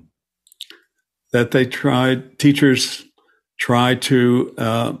that teachers try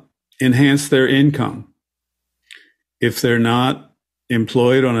to enhance their income. If they're not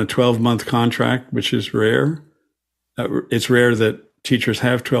employed on a 12-month contract, which is rare, it's rare that teachers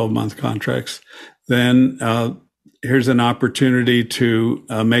have 12-month contracts, then here's an opportunity to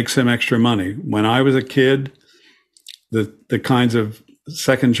make some extra money. When I was a kid, the kinds of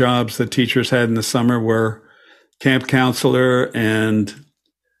second jobs that teachers had in the summer were camp counselor and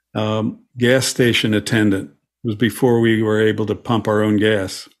gas station attendant. It was before we were able to pump our own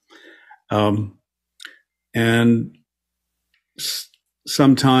gas. And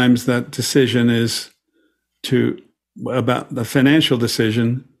sometimes that decision about the financial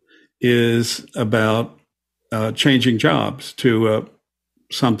decision is about changing jobs to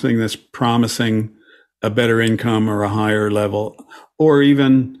something that's promising a better income or a higher level, or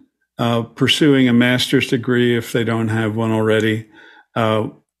even pursuing a master's degree if they don't have one already,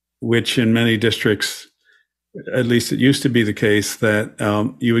 which in many districts, at least it used to be the case,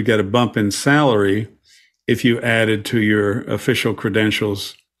 that you would get a bump in salary if you added to your official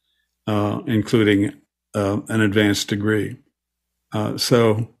credentials, including an advanced degree.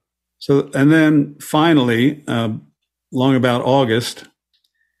 So, and then finally, long about August,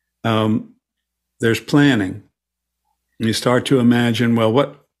 there's planning. You start to imagine, well,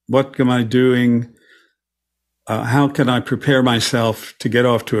 what am I doing? How can I prepare myself to get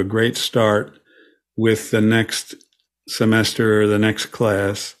off to a great start with the next semester or the next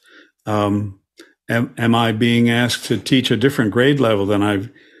class? Am I being asked to teach a different grade level than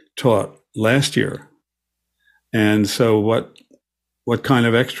I've taught last year? And so what kind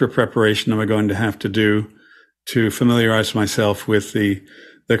of extra preparation am I going to have to do to familiarize myself with the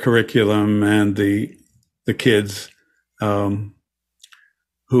curriculum and the kids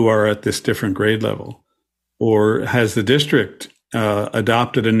who are at this different grade level? Or has the district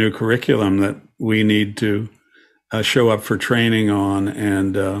adopted a new curriculum that we need to show up for training on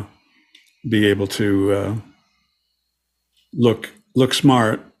and be able to look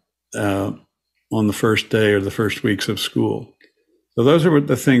smart on the first day or the first weeks of school? So those are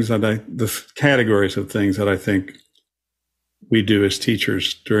the things the categories of things that I think we do as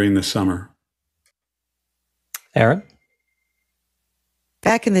teachers during the summer. Aaron?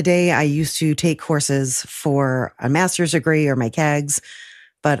 Back in the day, I used to take courses for a master's degree or my CAGs,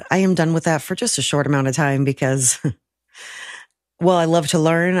 but I am done with that for just a short amount of time because, well, I love to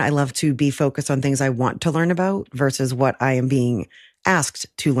learn. I love to be focused on things I want to learn about versus what I am being asked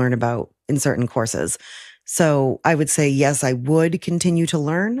to learn about in certain courses. So I would say, yes, I would continue to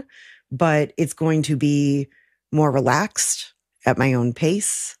learn, but it's going to be more relaxed at my own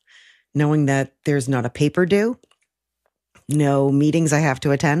pace, knowing that there's not a paper due, no meetings I have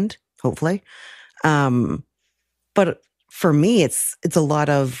to attend, hopefully. But for me, it's a lot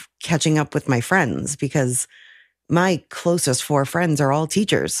of catching up with my friends because my closest 4 friends are all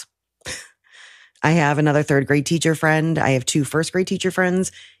teachers. I have another 3rd grade teacher friend. I have 2 first grade teacher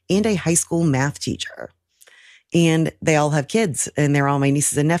friends and a high school math teacher. And they all have kids and they're all my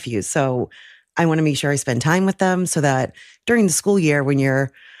nieces and nephews. So I want to make sure I spend time with them so that during the school year, when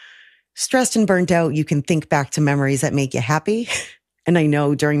you're stressed and burnt out, you can think back to memories that make you happy. And I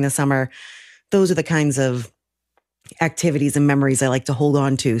know during the summer, those are the kinds of activities and memories I like to hold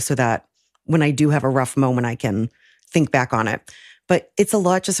on to so that when I do have a rough moment, I can think back on it. But it's a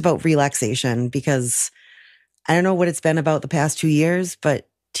lot just about relaxation because I don't know what it's been about the past 2 years, but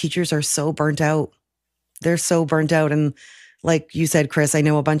teachers are so burnt out. They're so burnt out. And like you said, Chris, I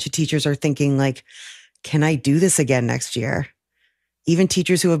know a bunch of teachers are thinking like, can I do this again next year? Even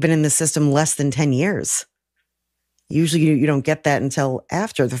teachers who have been in the system less than 10 years. Usually you don't get that until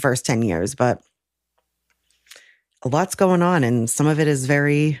after the first 10 years, but a lot's going on and some of it is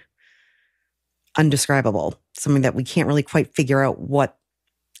very undescribable, something that we can't really quite figure out what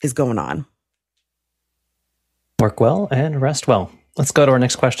is going on. Work well and rest well. Let's go to our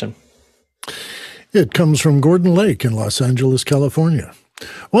next question. It comes from Gordon Lake in Los Angeles, California.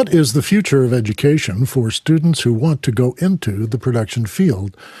 What is the future of education for students who want to go into the production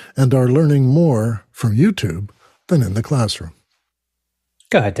field and are learning more from YouTube than in the classroom?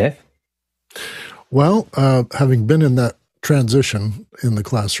 Go ahead, Dave. Well, having been in that transition in the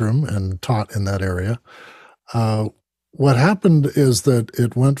classroom and taught in that area, what happened is that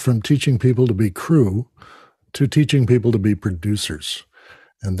it went from teaching people to be crew to teaching people to be producers.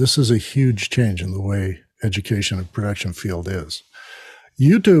 And this is a huge change in the way education and production field is.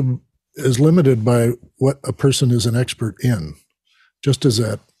 YouTube is limited by what a person is an expert in. Just as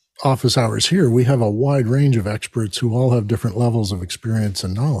at office hours here, we have a wide range of experts who all have different levels of experience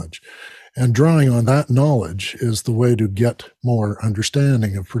and knowledge. And drawing on that knowledge is the way to get more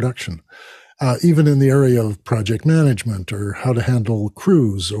understanding of production. Even in the area of project management or how to handle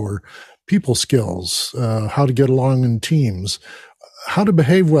crews or people skills, how to get along in teams, how to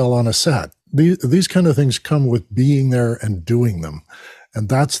behave well on a set. These kind of things come with being there and doing them. And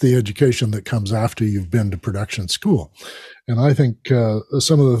that's the education that comes after you've been to production school. And I think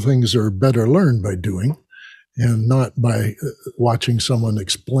some of the things are better learned by doing and not by watching someone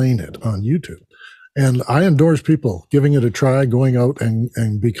explain it on YouTube. And I endorse people giving it a try, going out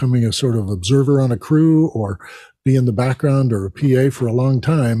and becoming a sort of observer on a crew or be in the background or a PA for a long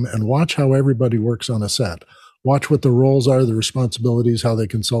time and watch how everybody works on a set. Watch what the roles are, the responsibilities, how they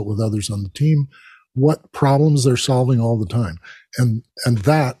consult with others on the team, what problems they're solving all the time. And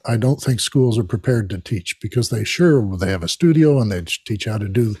that I don't think schools are prepared to teach, because they have a studio and they teach how to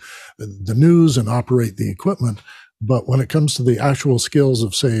do the news and operate the equipment. But when it comes to the actual skills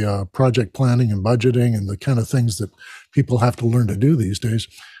of, say, project planning and budgeting and the kind of things that people have to learn to do these days,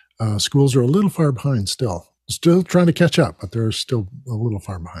 schools are a little far behind still. Still trying to catch up, but they're still a little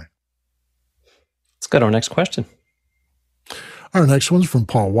far behind. Let's go to our next question. Our next one's from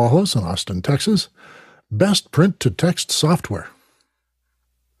Paul Wallace in Austin, Texas. Best print-to-text software.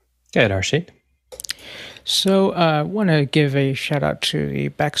 Go ahead, Harshit. So I want to give a shout out to the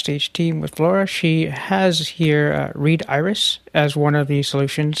Backstage team with Laura. She has here Read Iris as one of the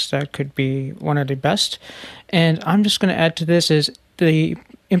solutions that could be one of the best. And I'm just going to add to this is the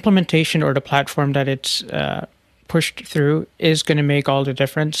implementation or the platform that it's pushed through is going to make all the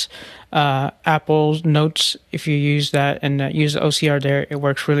difference. Apple's Notes, if you use that and use the OCR there, it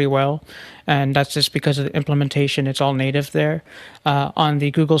works really well. And that's just because of the implementation. It's all native there. On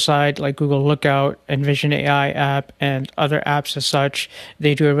the Google side, like Google Lookout, Envision AI app, and other apps as such,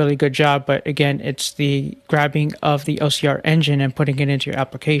 they do a really good job. But again, it's the grabbing of the OCR engine and putting it into your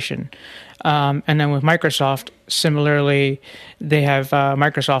application. And then with Microsoft, similarly, they have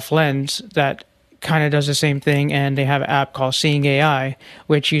Microsoft Lens that kind of does the same thing, and they have an app called Seeing AI,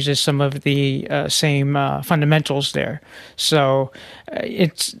 which uses some of the same fundamentals there. So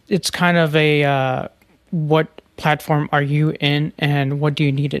it's kind of a what platform are you in, and what do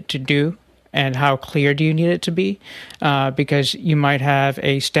you need it to do, and how clear do you need it to be? Because you might have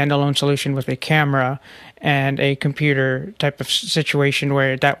a standalone solution with a camera and a computer type of situation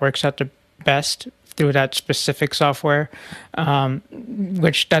where that works out the best through that specific software,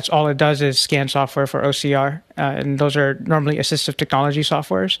 which that's all it does is scan software for OCR. And those are normally assistive technology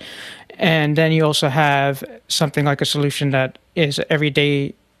softwares. And then you also have something like a solution that is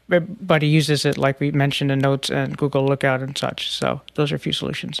everyday, everybody uses it, like we mentioned in Notes and Google Lookout and such. So those are a few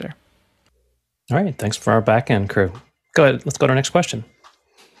solutions there. All right. Thanks for our back-end crew. Go ahead. Let's go to our next question.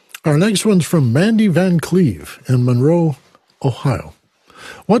 Our next one's from Mandy Van Cleve in Monroe, Ohio.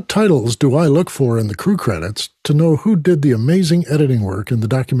 What titles do I look for in the crew credits to know who did the amazing editing work in the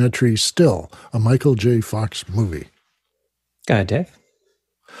documentary Still, a Michael J. Fox movie? Go ahead, Dave.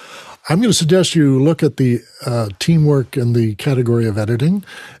 I'm going to suggest you look at the teamwork in the category of editing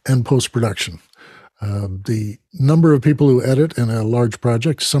and post-production. The number of people who edit in a large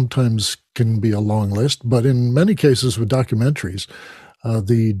project sometimes can be a long list, but in many cases with documentaries,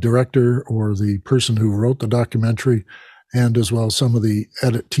 the director or the person who wrote the documentary and as well some of the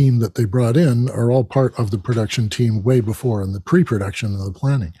edit team that they brought in are all part of the production team way before in the pre-production and the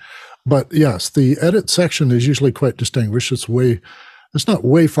planning. But yes, the edit section is usually quite distinguished. It's not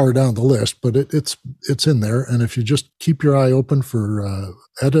way far down the list, but it's in there. And if you just keep your eye open for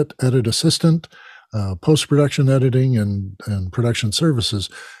edit assistant, post-production editing, and production services,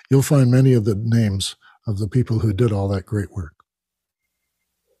 you'll find many of the names of the people who did all that great work.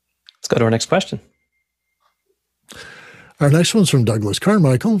 Let's go to our next question. Our next one's from Douglas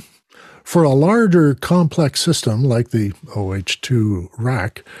Carmichael. For a larger complex system like the OH2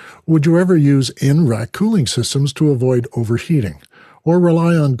 rack, would you ever use in-rack cooling systems to avoid overheating, or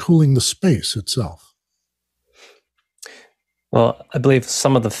rely on cooling the space itself? Well, I believe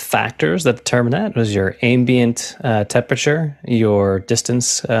some of the factors that determine that was your ambient temperature, your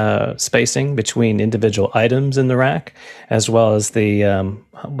distance spacing between individual items in the rack, as well as the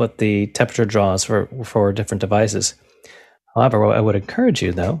what the temperature draws for different devices. However, what I would encourage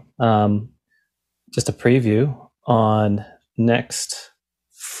you, though, just a preview on next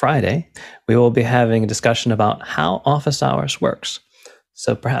Friday, we will be having a discussion about how office hours works.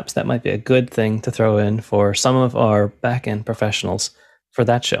 So perhaps that might be a good thing to throw in for some of our back-end professionals for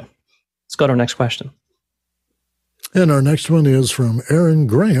that show. Let's go to our next question. And our next one is from Aaron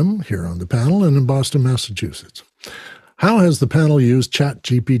Graham here on the panel and in Boston, Massachusetts. How has the panel used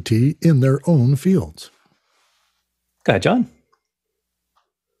ChatGPT in their own fields? Go ahead, John.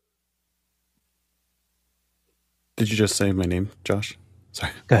 Did you just say my name, Josh?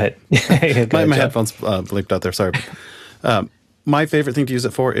 Sorry. Go ahead. my headphones blinked out there. Sorry. My favorite thing to use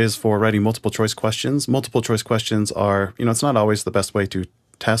it for is for writing multiple choice questions. Multiple choice questions are, it's not always the best way to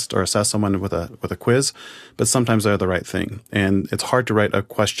test or assess someone with a quiz, but sometimes they're the right thing. And it's hard to write a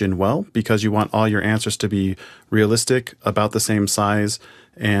question well because you want all your answers to be realistic, about the same size,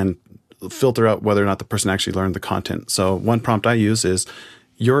 and filter out whether or not the person actually learned the content. So one prompt I use is,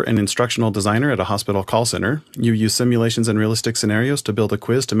 You're an instructional designer at a hospital call center. You use simulations and realistic scenarios to build a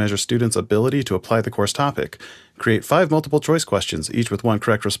quiz to measure students' ability to apply the course topic. Create 5 multiple-choice questions, each with 1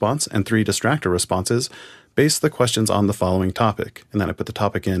 correct response and 3 distractor responses. Base the questions on the following topic. And then I put the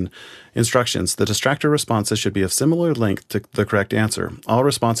topic in instructions. The distractor responses should be of similar length to the correct answer. All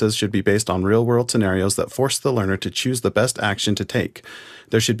responses should be based on real-world scenarios that force the learner to choose the best action to take.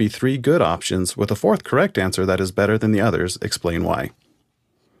 There should be 3 good options with a 4th correct answer that is better than the others. Explain why.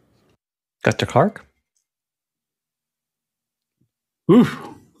 Dr. Clark? Ooh.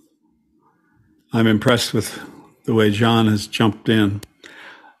 I'm impressed with the way John has jumped in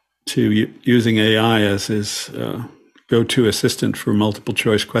to using AI as his go-to assistant for multiple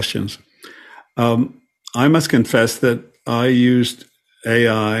choice questions. I must confess that I used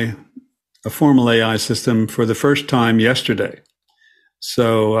AI, a formal AI system, for the first time yesterday.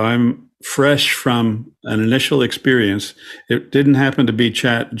 So I'm fresh from an initial experience. It didn't happen to be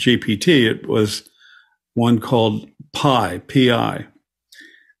ChatGPT. It was one called Pi, P-I.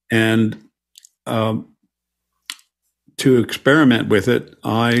 And to experiment with it,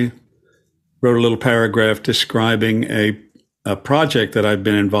 I wrote a little paragraph describing a project that I've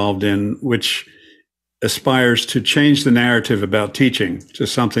been involved in, which aspires to change the narrative about teaching to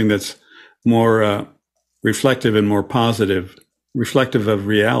something that's more reflective and more positive, reflective of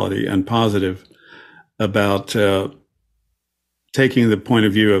reality and positive about taking the point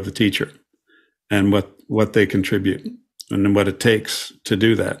of view of the teacher and what they contribute and what it takes to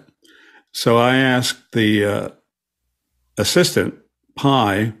do that. So I asked the assistant,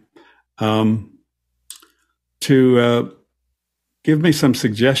 Pi, to give me some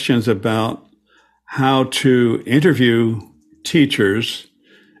suggestions about how to interview teachers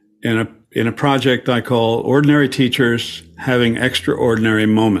in a project I call Ordinary Teachers Having Extraordinary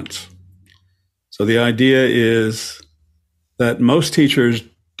Moments. So the idea is that most teachers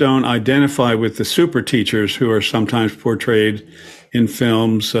don't identify with the super teachers who are sometimes portrayed in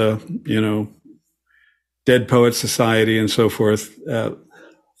films, Dead Poets Society and so forth,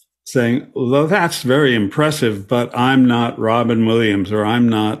 saying, well, that's very impressive, but I'm not Robin Williams, or I'm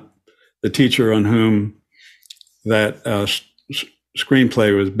not the teacher on whom that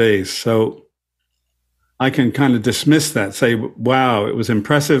screenplay was based. So I can kind of dismiss that, say, wow, it was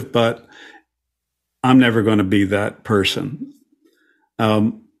impressive, but I'm never going to be that person.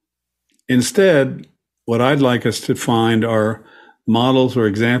 Instead, what I'd like us to find are models or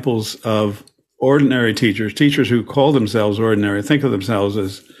examples of ordinary teachers, teachers who call themselves ordinary, think of themselves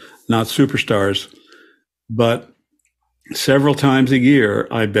as not superstars, but several times a year,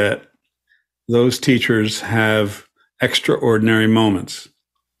 I bet, those teachers have extraordinary moments.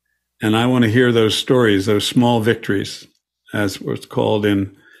 And I want to hear those stories, those small victories, as what's called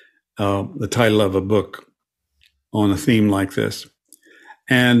in the title of a book on a theme like this.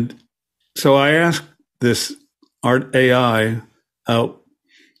 And so I asked this art AI,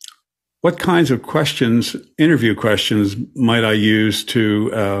 what kinds of questions, interview questions, might I use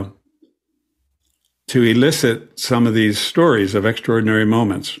to elicit some of these stories of extraordinary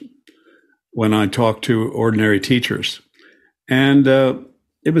moments when I talk to ordinary teachers? And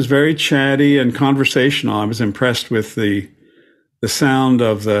it was very chatty and conversational. I was impressed with the sound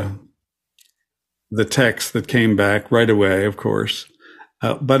of the text that came back right away, of course.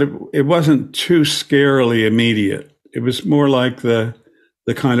 But it wasn't too scarily immediate. It was more like the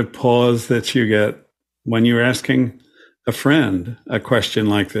kind of pause that you get when you're asking a friend a question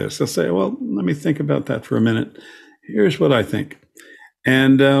like this. They'll say, well, let me think about that for a minute. Here's what I think.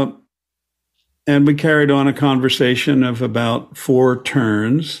 And we carried on a conversation of about 4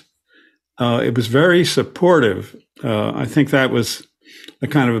 turns. It was very supportive. I think that was a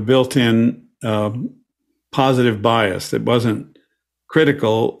kind of a built-in positive bias. It wasn't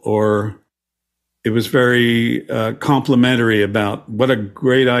critical, or it was very complimentary about what a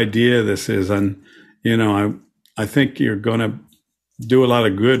great idea this is. And, I think you're going to do a lot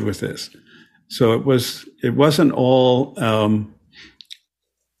of good with this. So it wasn't all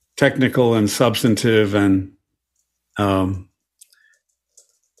technical and substantive and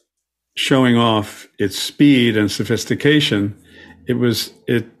showing off its speed and sophistication.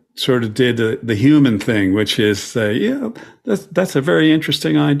 It sort of did the human thing, which is say, that's a very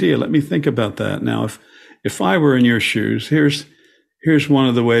interesting idea. Let me think about that. Now, if I were in your shoes, here's one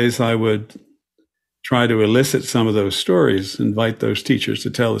of the ways I would try to elicit some of those stories, invite those teachers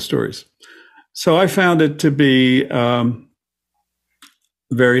to tell the stories. So I found it to be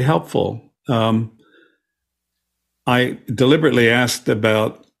very helpful. I deliberately asked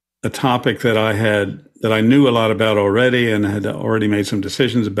about a topic that I knew a lot about already and had already made some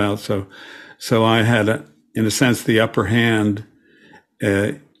decisions about. So I had, in a sense, the upper hand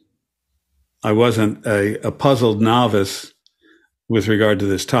I wasn't a puzzled novice with regard to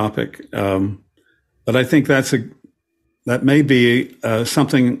this topic. But I think that may be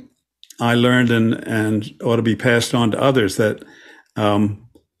something I learned and ought to be passed on to others, that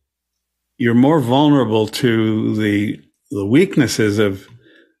you're more vulnerable to the weaknesses of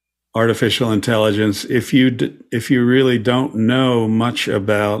artificial intelligence if you really don't know much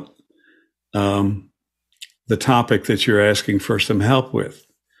about the topic that you're asking for some help with.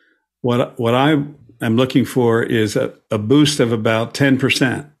 What I am looking for is a boost of about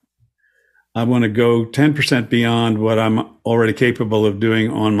 10%. I want to go 10% beyond what I'm already capable of doing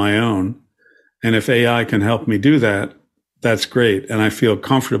on my own. And if AI can help me do that, that's great. And I feel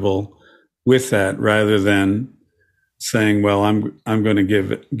comfortable with that, rather than saying, well, I'm going to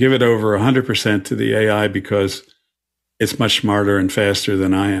give it over 100% to the AI because it's much smarter and faster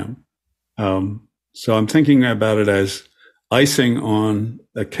than I am. So I'm thinking about it as icing on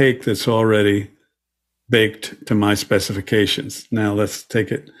a cake that's already baked to my specifications. Now let's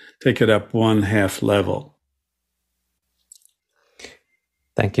take it up one half level.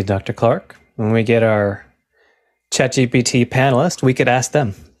 Thank you, Dr. Clark. When we get our ChatGPT panelists, we could ask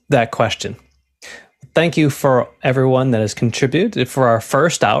them that question. Thank you for everyone that has contributed for our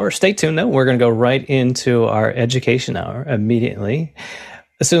first hour. Stay tuned though. We're going to go right into our education hour immediately.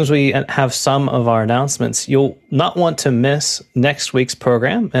 As soon as we have some of our announcements, you'll not want to miss next week's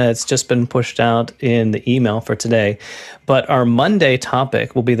program. It's just been pushed out in the email for today. But our Monday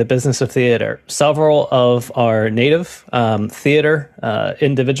topic will be the business of theater. Several of our native theater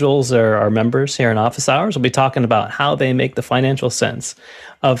individuals or our members here in Office Hours will be talking about how they make the financial sense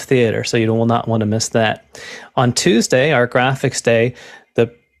of theater. So you will not want to miss that. On Tuesday, our graphics day,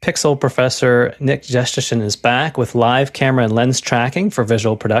 Pixel professor Nick Jestison is back with live camera and lens tracking for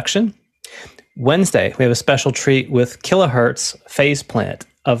visual production. Wednesday, we have a special treat with Kilohertz Phase Plant,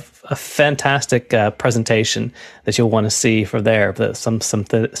 of a fantastic presentation that you'll want to see for there, some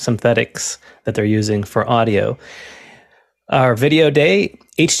synthetics that they're using for audio. Our video day,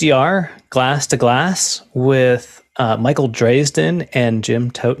 HDR Glass to Glass with Michael Dresden and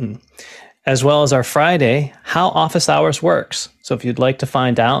Jim Toten. As well as our Friday, How Office Hours Works. So if you'd like to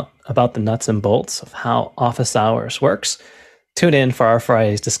find out about the nuts and bolts of how Office Hours works, tune in for our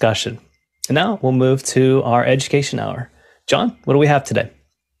Friday's discussion. And now we'll move to our education hour. John, what do we have today?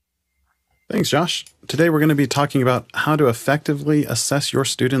 Thanks, Josh. Today we're going to be talking about how to effectively assess your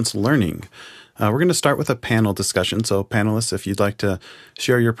students' learning. We're going to start with a panel discussion. So panelists, if you'd like to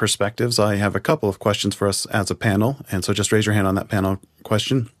share your perspectives, I have a couple of questions for us as a panel. And so just raise your hand on that panel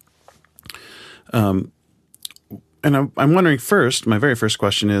question. And I'm wondering first, my very first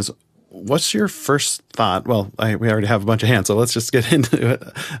question is, what's your first thought? Well, we already have a bunch of hands, so let's just get into it.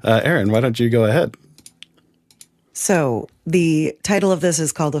 Erin, why don't you go ahead? So the title of this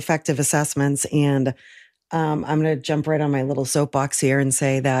is called Effective Assessments. And I'm going to jump right on my little soapbox here and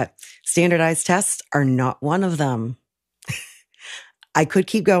say that standardized tests are not one of them. I could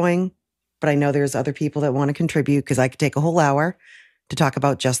keep going, but I know there's other people that want to contribute because I could take a whole hour to talk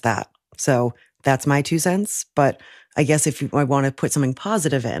about just that. So that's my 2 cents. But I guess if I want to put something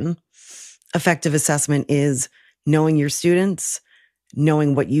positive in, effective assessment is knowing your students,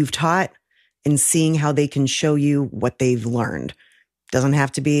 knowing what you've taught, and seeing how they can show you what they've learned. Doesn't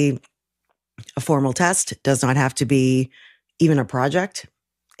have to be a formal test, does not have to be even a project.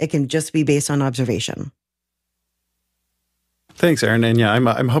 It can just be based on observation. Thanks, Erin. And yeah,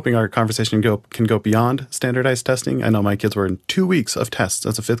 I'm hoping our conversation can go beyond standardized testing. I know my kids were in 2 weeks of tests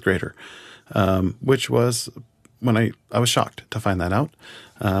as a 5th grader, which was when I was shocked to find that out.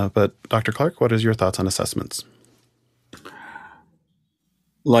 But Dr. Clark, what is your thoughts on assessments?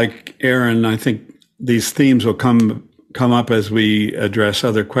 Like Erin, I think these themes will come up as we address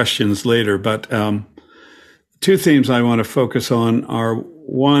other questions later. But 2 themes I want to focus on are,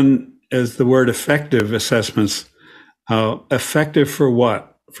 one is the word effective assessments. Effective for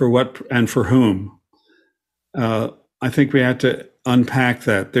what? For what and for whom? I think we have to unpack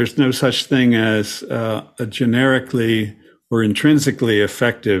that. There's no such thing as a generically or intrinsically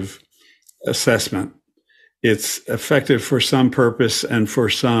effective assessment. It's effective for some purpose and for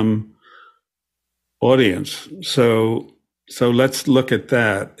some audience. So let's look at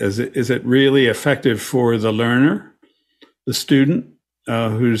that. Is it really effective for the learner, the student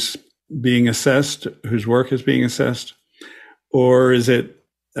who's being assessed, whose work is being assessed? Or is it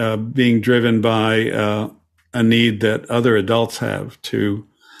being driven by a need that other adults have to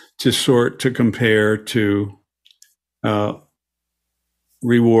sort, to compare, to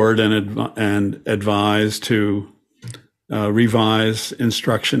reward and advise, to revise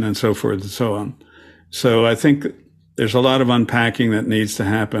instruction, and so forth and so on? So I think there's a lot of unpacking that needs to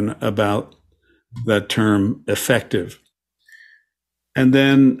happen about that term effective. And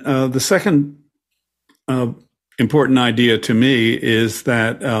then the second important idea to me is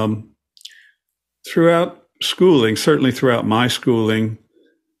that throughout schooling, certainly throughout my schooling,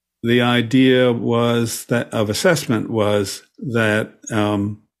 the idea was that of assessment was that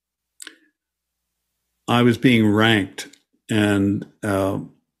I was being ranked and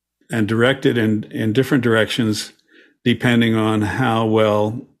directed in different directions depending on how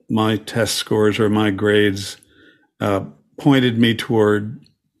well my test scores or my grades pointed me toward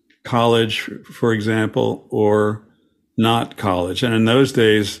college, for example, or not college. And in those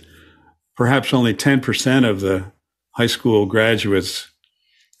days, perhaps only 10% of the high school graduates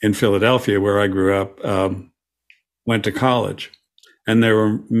in Philadelphia, where I grew up, went to college. And there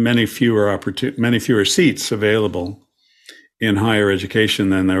were many fewer seats available in higher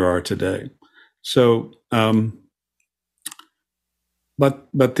education than there are today. So,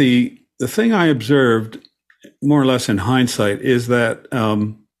 but the thing I observed, more or less in hindsight, is that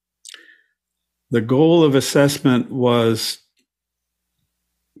the goal of assessment was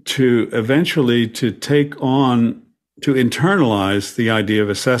to eventually to internalize the idea of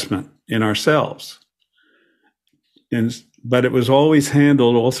assessment in ourselves. But it was always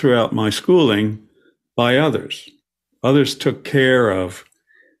handled all throughout my schooling by others. Others took care of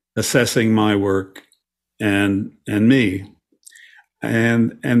assessing my work and me.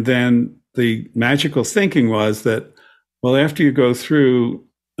 And then the magical thinking was that, well, after you go through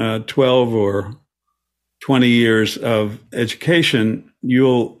 12 or 20 years of education,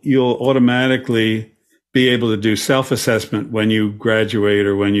 you'll automatically be able to do self-assessment when you graduate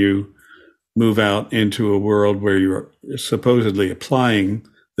or when you move out into a world where you're supposedly applying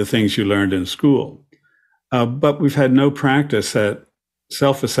the things you learned in school. But we've had no practice at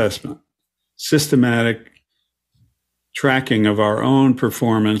self-assessment, systematic tracking of our own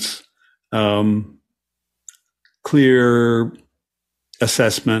performance, clear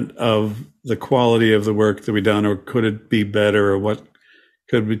assessment of the quality of the work that we've done, or could it be better, or what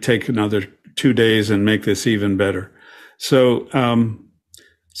could we take another 2 days and make this even better? So I'm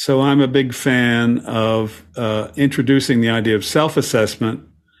a big fan of introducing the idea of self-assessment,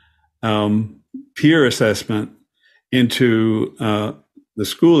 peer assessment into the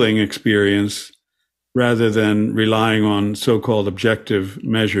schooling experience, rather than relying on so-called objective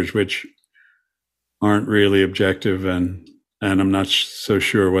measures, which aren't really objective, and I'm not so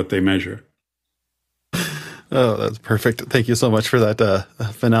sure what they measure. Oh, that's perfect. Thank you so much for that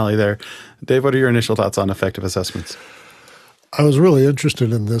finale there. Dave, what are your initial thoughts on effective assessments? I was really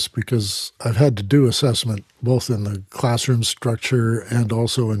interested in this because I've had to do assessment both in the classroom structure and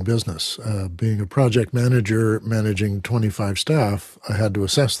also in business. Being a project manager managing 25 staff, I had to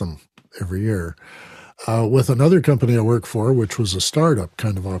assess them every year. With another company I work for, which was a startup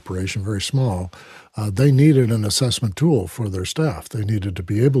kind of operation, very small, they needed an assessment tool for their staff. They needed to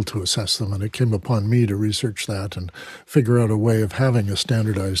be able to assess them, and it came upon me to research that and figure out a way of having a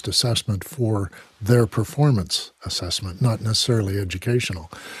standardized assessment for their performance assessment, not necessarily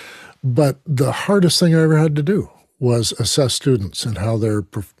educational. But the hardest thing I ever had to do was assess students and how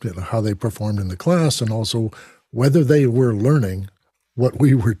they performed in the class, and also whether they were learning what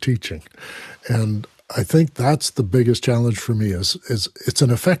we were teaching. And I think that's the biggest challenge for me is it's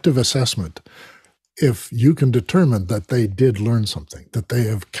an effective assessment if you can determine that they did learn something, that they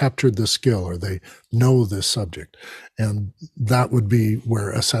have captured this skill or they know this subject. And that would be where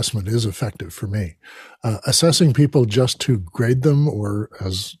assessment is effective for me. Assessing people just to grade them or,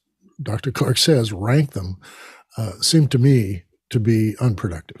 as Dr. Clark says, rank them, seemed to me to be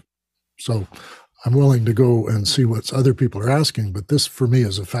unproductive. So I'm willing to go and see what other people are asking, but this for me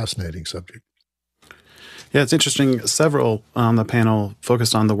is a fascinating subject. Yeah, it's interesting. Several on the panel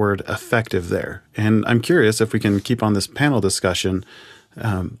focused on the word effective there. And I'm curious if we can keep on this panel discussion.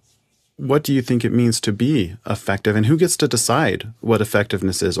 What do you think it means to be effective, and who gets to decide what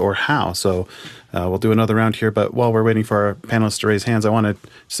effectiveness is or how? So we'll do another round here, but while we're waiting for our panelists to raise hands, I want to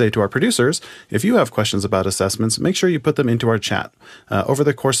say to our producers, if you have questions about assessments, make sure you put them into our chat. Over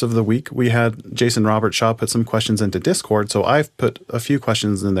the course of the week, we had Jason Robert Shaw put some questions into Discord, so I've put a few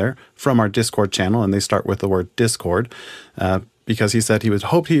questions in there from our Discord channel, and they start with the word Discord. Because he said he would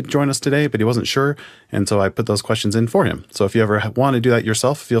hope he'd join us today, but he wasn't sure. And so I put those questions in for him. So if you ever want to do that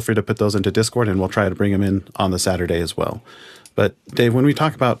yourself, feel free to put those into Discord, and we'll try to bring them in on the Saturday as well. But Dave, when we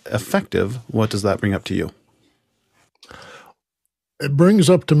talk about effective, what does that bring up to you? It brings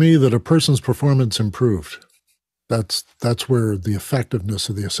up to me that a person's performance improved. That's where the effectiveness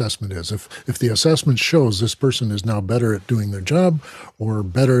of the assessment is. If the assessment shows this person is now better at doing their job or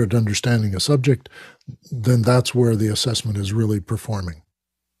better at understanding a subject, then that's where the assessment is really performing.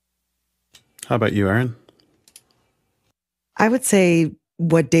 How about you, Erin? I would say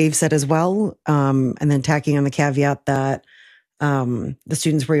what Dave said as well, and then tacking on the caveat that the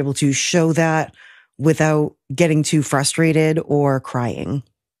students were able to show that without getting too frustrated or crying.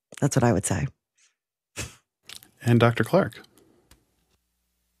 That's what I would say. And Dr. Clark?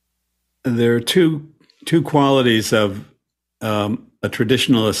 There are two qualities of a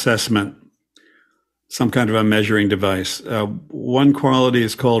traditional assessment, some kind of a measuring device. One quality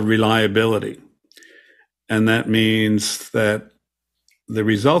is called reliability. And that means that the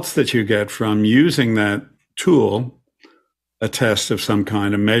results that you get from using that tool, a test of some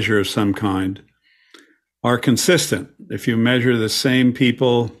kind, a measure of some kind, are consistent. If you measure the same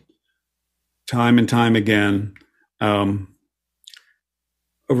people time and time again, over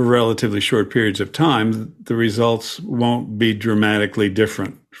relatively short periods of time, the results won't be dramatically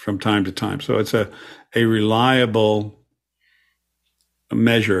different from time to time. So it's a reliable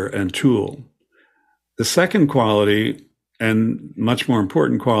measure and tool. The second quality, and much more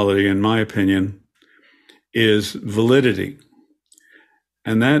important quality, in my opinion, is validity.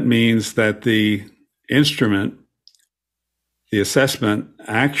 And that means that the instrument, the assessment,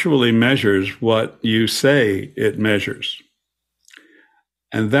 actually measures what you say it measures.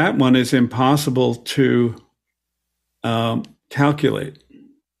 And that one is impossible to calculate.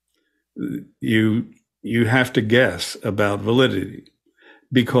 You have to guess about validity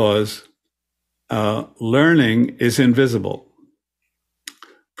because learning is invisible.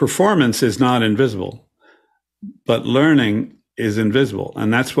 Performance is not invisible, but learning is invisible.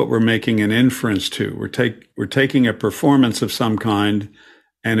 And that's what we're making an inference to. We're taking a performance of some kind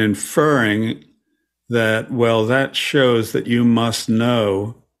and inferring that, well, that shows that you must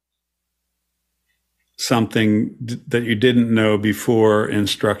know something that you didn't know before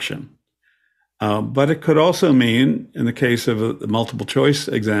instruction. But it could also mean, in the case of a multiple choice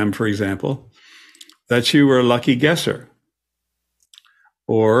exam, for example, that you were a lucky guesser,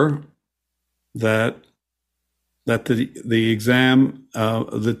 or that the exam,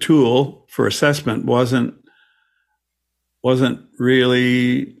 the tool for assessment wasn't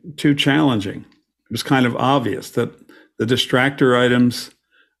really too challenging. It was kind of obvious that the distractor items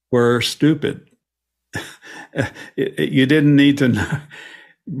were stupid. You didn't need to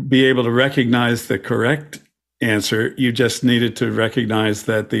be able to recognize the correct answer. You just needed to recognize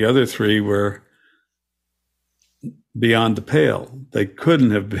that the other three were beyond the pale. They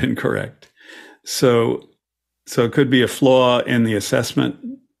couldn't have been correct. So it could be a flaw in the assessment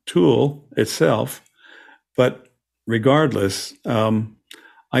tool itself. But regardless,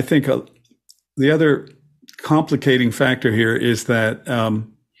 I think the other complicating factor here is that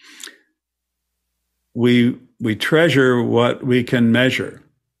we treasure what we can measure.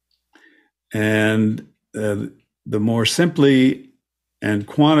 And the more simply and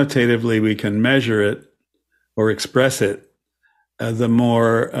quantitatively we can measure it or express it, the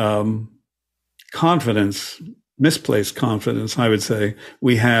more confidence, misplaced confidence, I would say,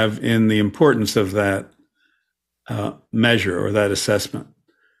 we have in the importance of that measure or that assessment.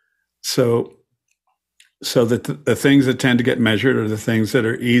 So that the things that tend to get measured are the things that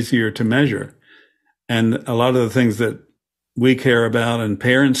are easier to measure. And a lot of the things that we care about and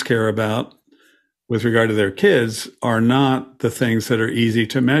parents care about with regard to their kids are not the things that are easy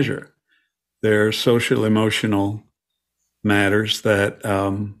to measure. They're social emotional matters that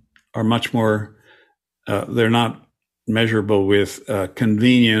are much more, they're not measurable with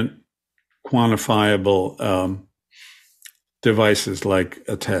convenient, quantifiable devices like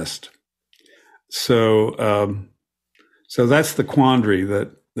a test. So that's the quandary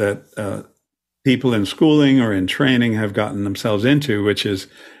that people in schooling or in training have gotten themselves into, which is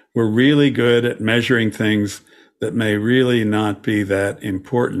we're really good at measuring things that may really not be that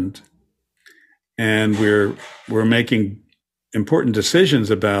important. And we're making important decisions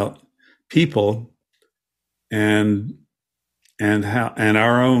about people and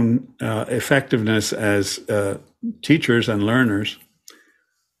our own effectiveness as teachers and learners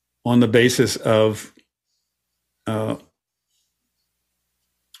on the basis of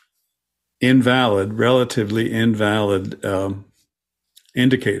relatively invalid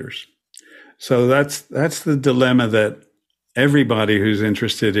indicators. So that's the dilemma that everybody who's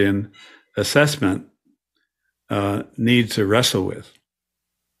interested in assessment needs to wrestle with.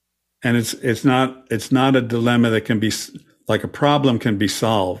 And it's not a dilemma that can be like a problem can be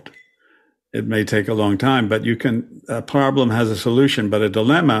solved. It may take a long time, but a problem has a solution. But a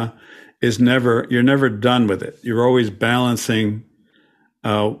dilemma you're never done with it. You're always balancing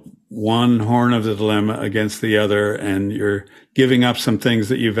one horn of the dilemma against the other, and you're giving up some things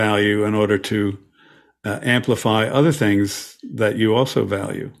that you value in order to amplify other things that you also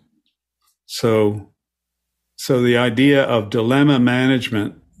value. So the idea of dilemma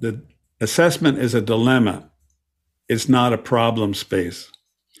management, the assessment is a dilemma. It's not a problem space.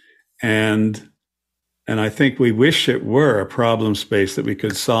 And I think we wish it were a problem space that we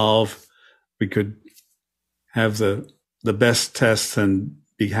could solve. We could have the best tests and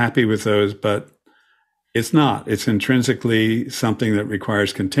be happy with those, but it's not. It's intrinsically something that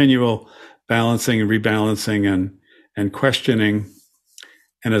requires continual balancing and rebalancing and questioning.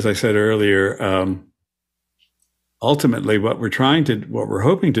 And as I said earlier, ultimately what we're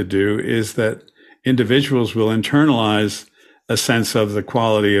hoping to do is that individuals will internalize a sense of the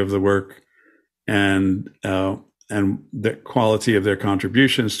quality of the work and the quality of their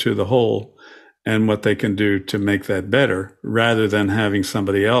contributions to the whole, and what they can do to make that better, rather than having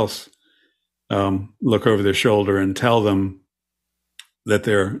somebody else look over their shoulder and tell them that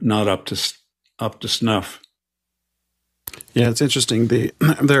they're not up to snuff. Yeah, it's interesting.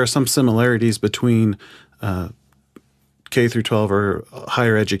 There are some similarities between K through 12 or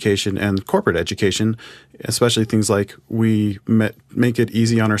higher education and corporate education, especially things like we make it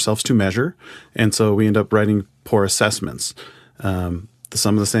easy on ourselves to measure, and so we end up writing poor assessments.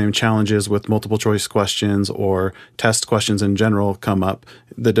 Some of the same challenges with multiple choice questions or test questions in general come up.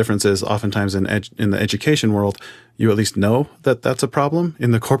 The difference is oftentimes in the education world, you at least know that that's a problem.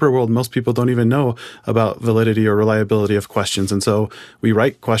 In the corporate world, most people don't even know about validity or reliability of questions. And so we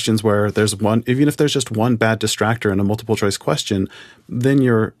write questions where there's one, even if there's just one bad distractor in a multiple choice question, then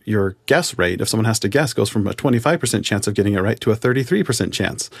your guess rate, if someone has to guess, goes from a 25% chance of getting it right to a 33%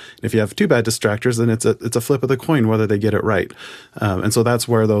 chance. If you have two bad distractors, then it's a flip of the coin whether they get it right. And so that's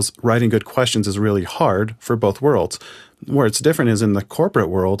where those writing good questions is really hard for both worlds. Where it's different is in the corporate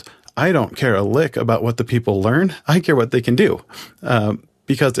world, I don't care a lick about what the people learn. I care what they can do.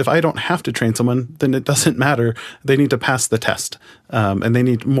 Because if I don't have to train someone, then it doesn't matter. They need to pass the test. And they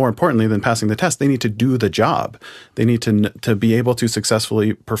need, more importantly than passing the test, they need to do the job. They need to be able to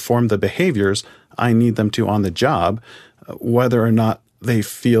successfully perform the behaviors I need them to on the job. Whether or not they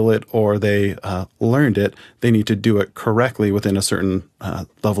feel it or they learned it, they need to do it correctly within a certain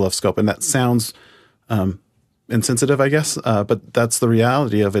level of scope. And that sounds insensitive, I guess, but that's the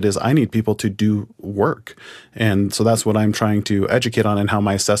reality of it. Is I need people to do work, and so that's what I'm trying to educate on, and how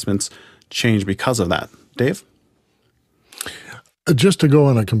my assessments change because of that. Dave? Just to go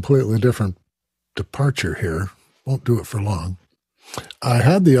on a completely different departure here, won't do it for long. I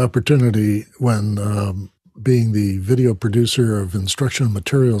had the opportunity when being the video producer of instructional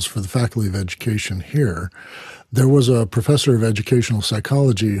materials for the Faculty of Education here, there was a professor of educational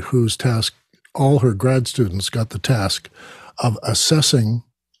psychology whose task, all her grad students got the task of assessing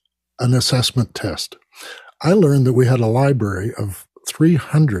an assessment test. I learned that we had a library of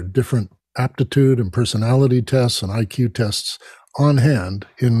 300 different aptitude and personality tests and IQ tests on hand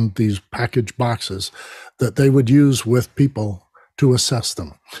in these package boxes that they would use with people to assess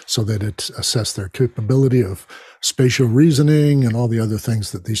them. So they'd assess their capability of spatial reasoning and all the other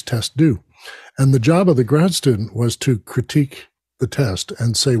things that these tests do. And the job of the grad student was to critique the test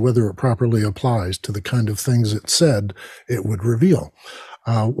and say whether it properly applies to the kind of things it said it would reveal.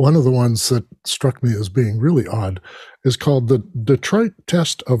 One of the ones that struck me as being really odd is called the Detroit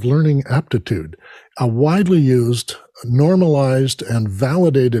Test of Learning Aptitude, a widely used, normalized, and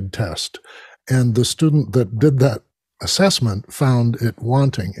validated test. And the student that did that assessment found it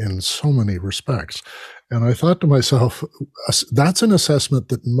wanting in so many respects. And I thought to myself, that's an assessment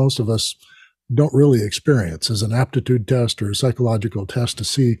that most of us don't really experience as an aptitude test or a psychological test to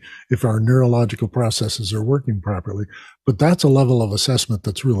see if our neurological processes are working properly. But that's a level of assessment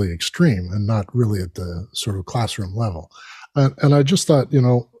that's really extreme and not really at the sort of classroom level. And I just thought,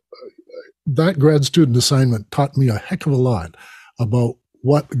 that grad student assignment taught me a heck of a lot about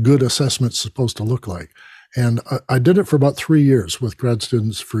what good assessment's supposed to look like. And I did it for about 3 years with grad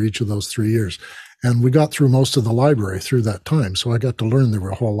students for each of those 3 years. And we got through most of the library through that time. So I got to learn there were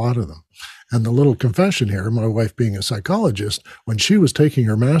a whole lot of them. And the little confession here, my wife being a psychologist, when she was taking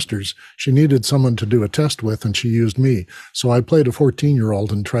her master's, she needed someone to do a test with, and she used me. So I played a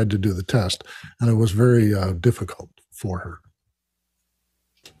 14-year-old and tried to do the test. And it was very difficult for her.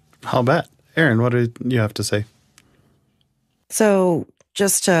 I'll bet. Aaron, what did you have to say? So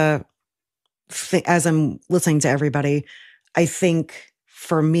just to, as I'm listening to everybody, I think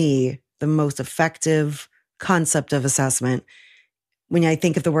for me, the most effective concept of assessment, when I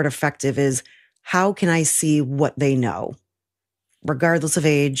think of the word effective, is how can I see what they know, regardless of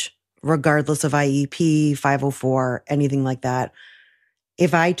age, regardless of IEP, 504, anything like that.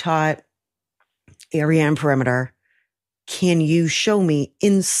 If I taught area and perimeter, can you show me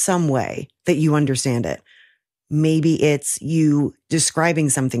in some way that you understand it? Maybe it's you describing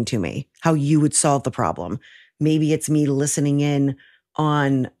something to me, how you would solve the problem. Maybe it's me listening in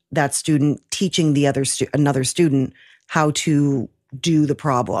on that student teaching the another student how to do the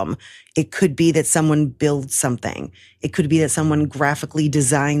problem. It could be that someone builds something. It could be that someone graphically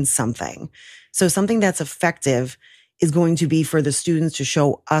designs something. So something that's effective is going to be for the students to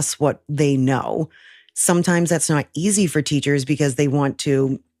show us what they know. Sometimes that's not easy for teachers because they want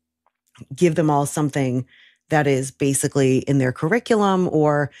to give them all something that is basically in their curriculum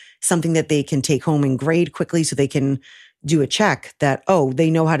or something that they can take home and grade quickly so they can do a check that, oh, they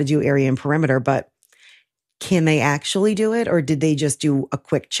know how to do area and perimeter, but can they actually do it? Or did they just do a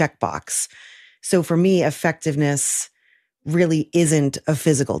quick checkbox? So for me, effectiveness really isn't a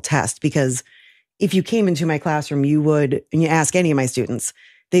physical test, because if you came into my classroom, and you ask any of my students,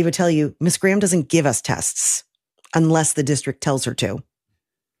 they would tell you, Miss Graham doesn't give us tests unless the district tells her to.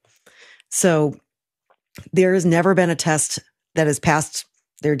 So there has never been a test that has passed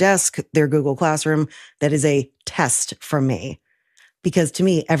their desk, their Google Classroom, that is a test from me. Because to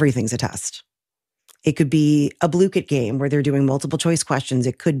me, everything's a test. It could be a Blue-Kit game where they're doing multiple choice questions.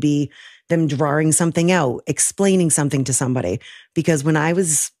 It could be them drawing something out, explaining something to somebody. Because when I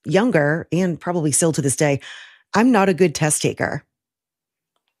was younger, and probably still to this day, I'm not a good test taker.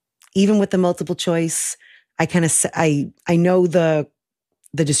 Even with the multiple choice, I know the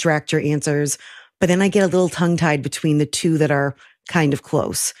distractor answers, but then I get a little tongue-tied between the two that are kind of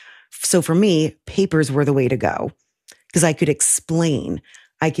close. So for me, papers were the way to go because I could explain,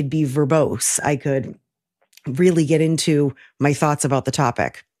 I could be verbose, I could really get into my thoughts about the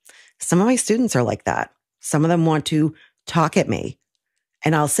topic. Some of my students are like that. Some of them want to talk at me,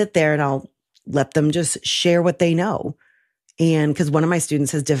 and I'll sit there and I'll let them just share what they know. And because one of my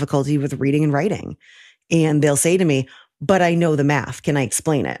students has difficulty with reading and writing, and they'll say to me, but I know the math. Can I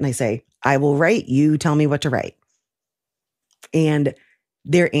explain it? And I say, I will write. You tell me what to write. And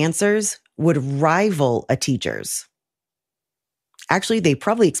their answers would rival a teacher's. Actually, they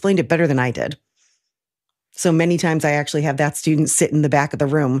probably explained it better than I did. So many times I actually have that student sit in the back of the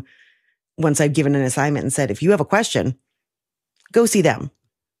room once I've given an assignment and said, if you have a question, go see them.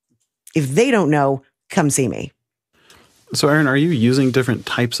 If they don't know, come see me. So, Erin, are you using different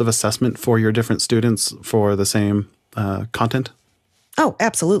types of assessment for your different students for the same content? Oh,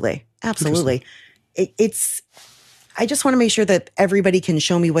 absolutely. Absolutely. I just want to make sure that everybody can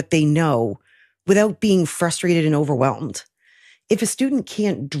show me what they know without being frustrated and overwhelmed. If a student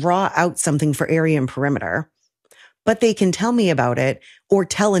can't draw out something for area and perimeter, but they can tell me about it or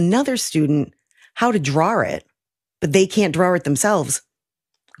tell another student how to draw it, but they can't draw it themselves,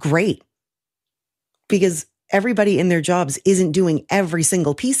 great. Because everybody in their jobs isn't doing every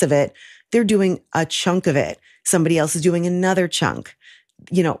single piece of it. They're doing a chunk of it. Somebody else is doing another chunk.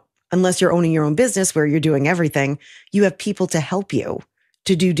 Unless you're owning your own business where you're doing everything, you have people to help you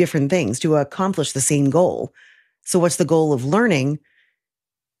to do different things, to accomplish the same goal. So what's the goal of learning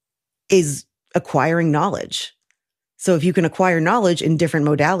is acquiring knowledge. So if you can acquire knowledge in different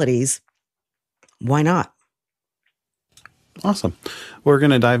modalities, why not? Awesome. We're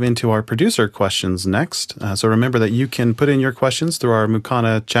going to dive into our producer questions next. So remember that you can put in your questions through our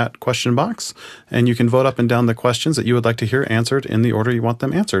Mukana chat question box, and you can vote up and down the questions that you would like to hear answered in the order you want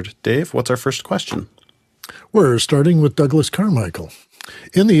them answered. Dave, what's our first question? We're starting with Douglas Carmichael.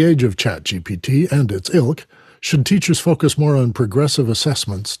 In the age of ChatGPT and its ilk, should teachers focus more on progressive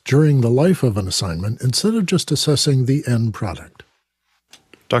assessments during the life of an assignment instead of just assessing the end product?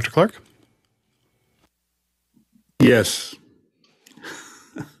 Dr. Clark? Yes.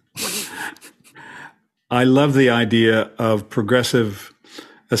 I love the idea of progressive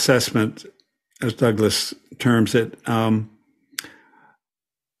assessment, as Douglas terms it.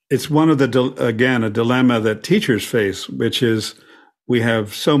 It's one of a dilemma that teachers face, which is we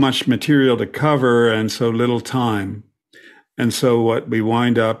have so much material to cover and so little time. And so what we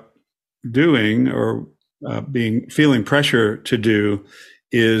wind up doing or feeling pressure to do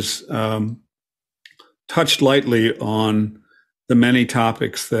is touch lightly on the many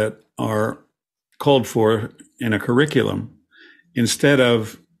topics that are called for in a curriculum, instead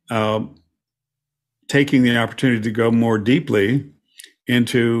of taking the opportunity to go more deeply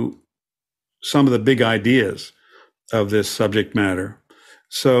into some of the big ideas of this subject matter.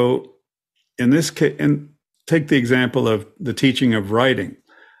 So in this case, and take the example of the teaching of writing.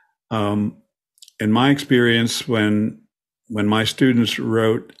 In my experience, when my students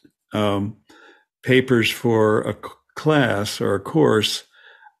wrote papers for a class or a course,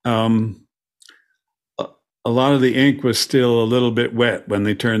 a lot of the ink was still a little bit wet when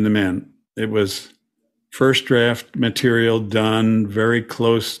they turned them in. It was first draft material done very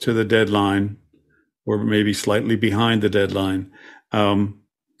close to the deadline, or maybe slightly behind the deadline.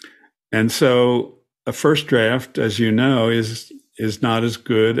 And so a first draft, as you know, is not as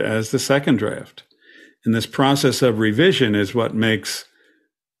good as the second draft. And this process of revision is what makes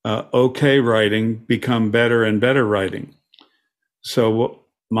okay writing become better and better writing. So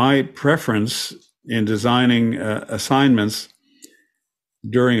my preference in designing assignments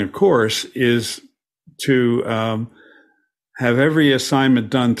during a course is to have every assignment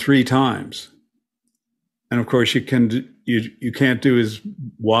done 3 times. And of course, you can't do as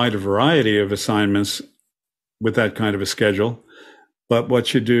wide a variety of assignments with that kind of a schedule. But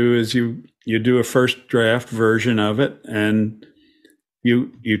what you do is you do a first draft version of it, and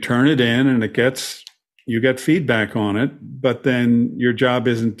you turn it in, and you get feedback on it. But then your job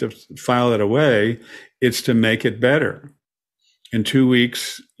isn't to file it away; it's to make it better. In 2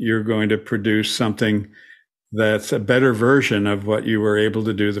 weeks, you're going to produce something that's a better version of what you were able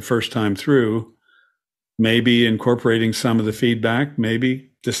to do the first time through. Maybe incorporating some of the feedback,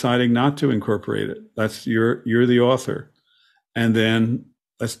 maybe deciding not to incorporate it. That's you're the author. And then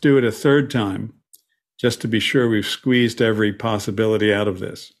let's do it a third time, just to be sure we've squeezed every possibility out of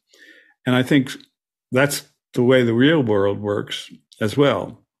this. And I think that's the way the real world works as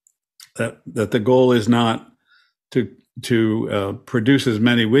well. That the goal is not to produce as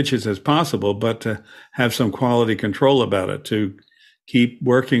many widgets as possible, but to have some quality control about it, to keep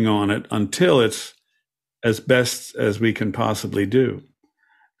working on it until it's as best as we can possibly do.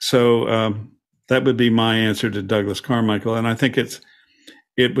 So that would be my answer to Douglas Carmichael. And I think it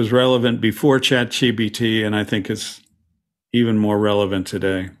was relevant before ChatGPT, and I think it's even more relevant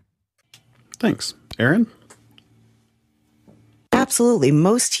today. Thanks. Aaron? Absolutely.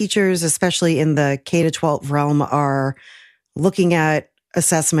 Most teachers, especially in the K-12 realm, are looking at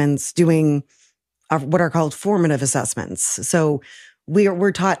assessments, doing what are called formative assessments. So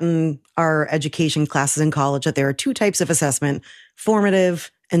we're taught in our education classes in college that there are 2 types of assessment: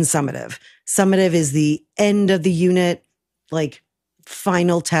 formative and summative. Summative is the end of the unit, like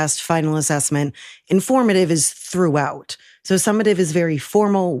final test, final assessment. Informative is throughout. So summative is very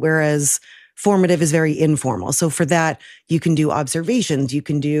formal, whereas formative is very informal. So for that, you can do observations, you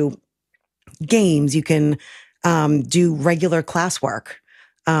can do games, you can do regular classwork.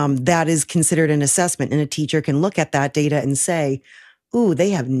 That is considered an assessment, and a teacher can look at that data and say, ooh, they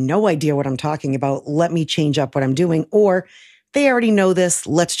have no idea what I'm talking about. Let me change up what I'm doing. Or they already know this.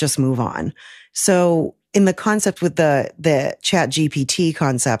 Let's just move on. So in the concept with the ChatGPT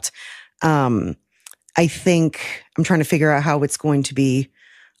concept, I think I'm trying to figure out how it's going to be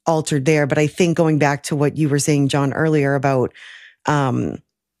altered there. But I think going back to what you were saying, John, earlier about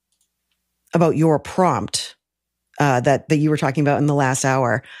your prompt that you were talking about in the last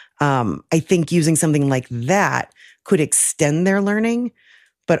hour, I think using something like that could extend their learning.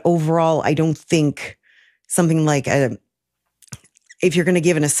 But overall, I don't think something like if you're going to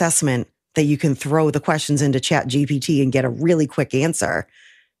give an assessment that you can throw the questions into ChatGPT and get a really quick answer,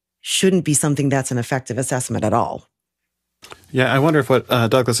 shouldn't be something that's an effective assessment at all. Yeah, I wonder if what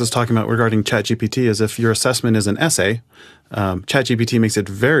Douglas is talking about regarding ChatGPT is if your assessment is an essay. ChatGPT makes it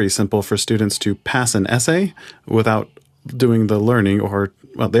very simple for students to pass an essay without doing the learning, or,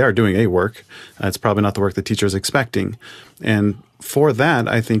 well, they are doing a work. It's probably not the work the teacher is expecting. And for that,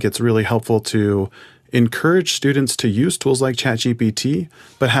 I think it's really helpful to encourage students to use tools like ChatGPT,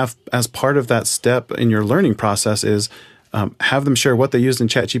 but have as part of that step in your learning process is have them share what they used in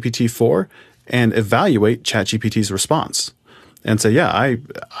ChatGPT for and evaluate ChatGPT's response. And say, yeah,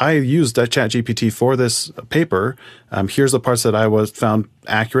 I used that ChatGPT for this paper. Here's the parts that I found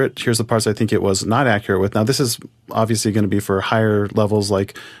accurate. Here's the parts I think it was not accurate with. Now, this is obviously going to be for higher levels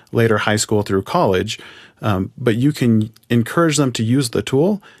like later high school through college. But you can encourage them to use the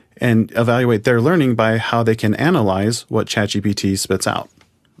tool and evaluate their learning by how they can analyze what ChatGPT spits out.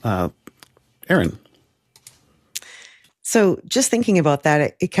 Aaron. So just thinking about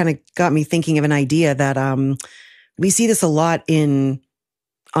that, it kind of got me thinking of an idea that we see this a lot on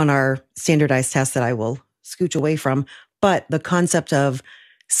our standardized tests that I will scooch away from. But the concept of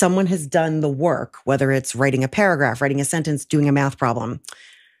someone has done the work, whether it's writing a paragraph, writing a sentence, doing a math problem,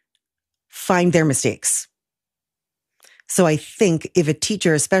 find their mistakes. So I think if a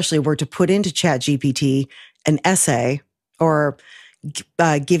teacher especially were to put into ChatGPT an essay or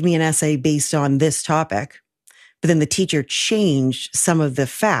give me an essay based on this topic, but then the teacher changed some of the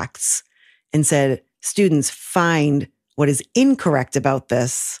facts and said, students, find what is incorrect about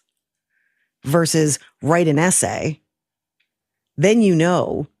this versus write an essay, then you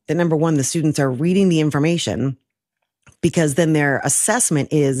know that number one, the students are reading the information, because then their assessment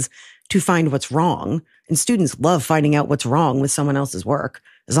is to find what's wrong. And students love finding out what's wrong with someone else's work,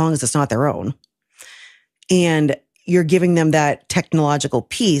 as long as it's not their own. And you're giving them that technological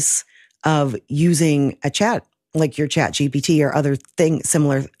piece of using a chat, like your Chat GPT or other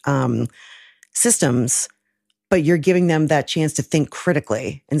similar systems, but you're giving them that chance to think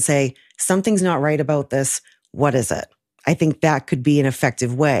critically and say, something's not right about this. What is it? I think that could be an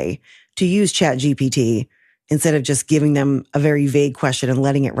effective way to use Chat GPT instead of just giving them a very vague question and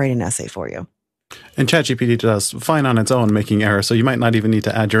letting it write an essay for you. And ChatGPT does fine on its own making errors, so you might not even need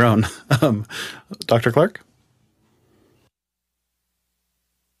to add your own. Dr. Clark?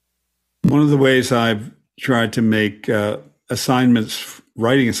 One of the ways I've tried to make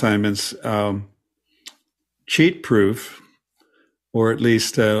writing assignments, cheat-proof, or at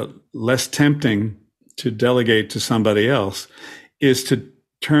least less tempting to delegate to somebody else, is to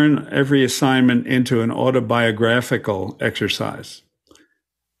turn every assignment into an autobiographical exercise.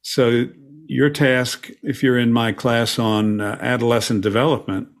 So your task, if you're in my class on adolescent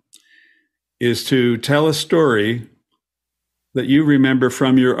development, is to tell a story that you remember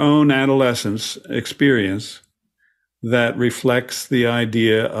from your own adolescence experience that reflects the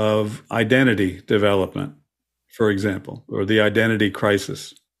idea of identity development, for example, or the identity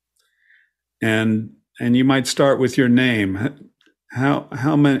crisis. And you might start with your name.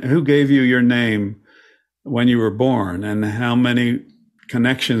 Who gave you your name when you were born, and how many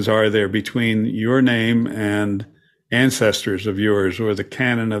connections are there between your name and ancestors of yours, or the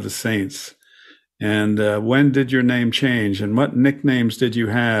canon of the saints? And when did your name change, and what nicknames did you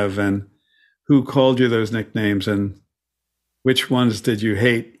have, and who called you those nicknames, and which ones did you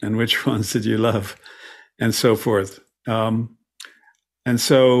hate and which ones did you love, and so forth. And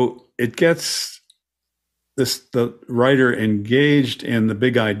so it gets the writer engaged in the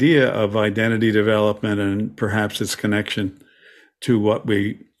big idea of identity development and perhaps its connection to what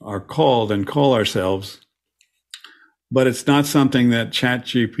we are called and call ourselves. But it's not something that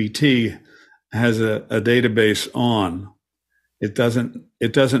ChatGPT has a database on. It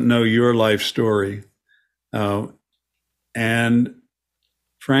doesn't know your life story. And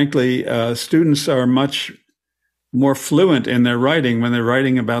frankly, students are much more fluent in their writing when they're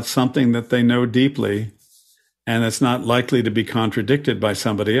writing about something that they know deeply, and it's not likely to be contradicted by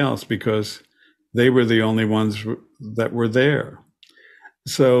somebody else because they were the only ones that were there.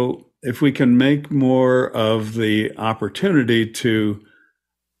 So if we can make more of the opportunity to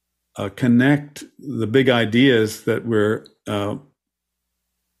connect the big ideas that we're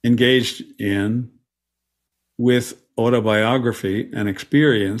engaged in with autobiography and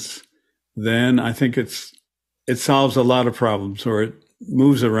experience, then I think it solves a lot of problems, or it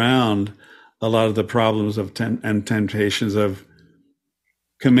moves around a lot of the problems of and temptations of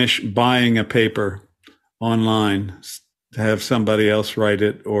buying a paper online to have somebody else write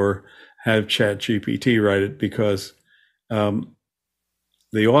it, or have ChatGPT write it, because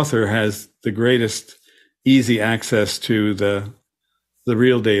the author has the greatest easy access to the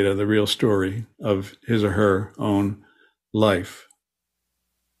real data, the real story of his or her own life.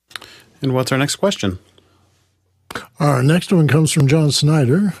 And what's our next question? Our next one comes from John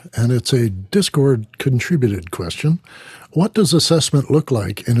Snyder, and it's a Discord contributed question. What does assessment look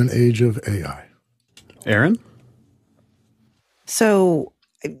like in an age of AI? Erin? So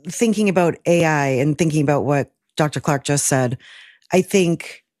thinking about AI and thinking about what Dr. Clark just said, I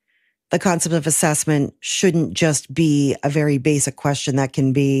think the concept of assessment shouldn't just be a very basic question that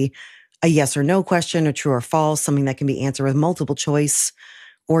can be a yes or no question, a true or false, something that can be answered with multiple choice,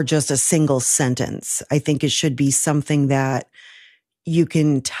 or just a single sentence. I think it should be something that you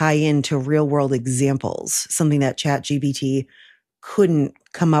can tie into real world examples, something that ChatGPT couldn't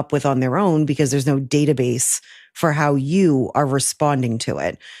come up with on their own because there's no database for how you are responding to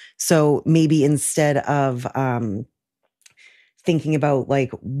it. So maybe instead of thinking about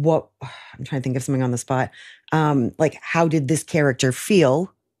like I'm trying to think of something on the spot, like how did this character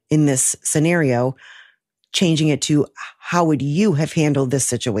feel in this scenario, changing it to how would you have handled this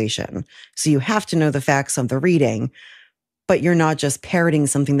situation? So you have to know the facts of the reading, but you're not just parroting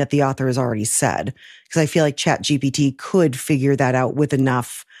something that the author has already said. Because I feel like ChatGPT could figure that out with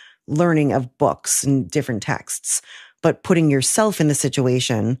enough learning of books and different texts. But putting yourself in the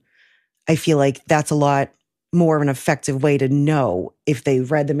situation, I feel like that's a lot more of an effective way to know if they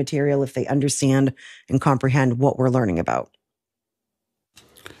read the material, if they understand and comprehend what we're learning about.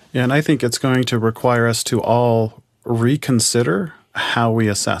 Yeah, and I think it's going to require us to all reconsider how we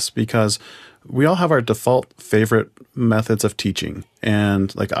assess, because we all have our default favorite methods of teaching.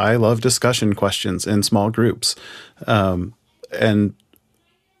 And like, I love discussion questions in small groups. And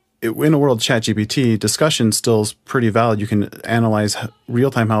in a world of ChatGPT, discussion still is pretty valid. You can analyze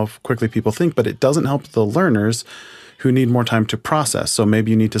real time how quickly people think, but it doesn't help the learners who need more time to process. So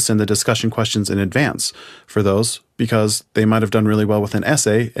maybe you need to send the discussion questions in advance for those, because they might have done really well with an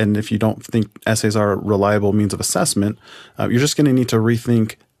essay. And if you don't think essays are a reliable means of assessment, you're just going to need to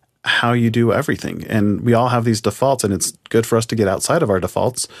rethink how you do everything. And we all have these defaults, and it's good for us to get outside of our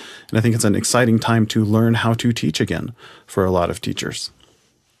defaults. And I think it's an exciting time to learn how to teach again for a lot of teachers.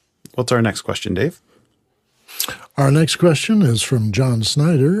 What's our next question, Dave? Our next question is from John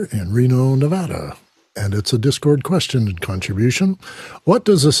Snyder in Reno, Nevada, and it's a Discord question and contribution. What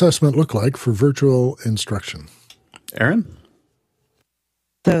does assessment look like for virtual instruction? Erin?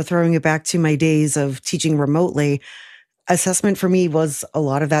 So throwing it back to my days of teaching remotely, assessment for me was a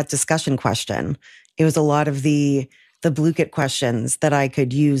lot of that discussion question. It was a lot of the Blue-Kit questions that I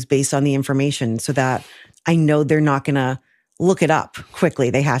could use based on the information, so that I know they're not going to look it up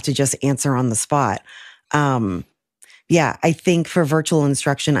quickly. They have to just answer on the spot. I think for virtual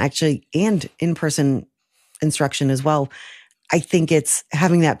instruction, actually, and in-person instruction as well, I think it's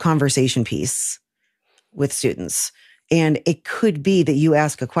having that conversation piece with students. And it could be that you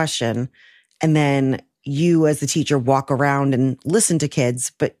ask a question and then you as the teacher walk around and listen to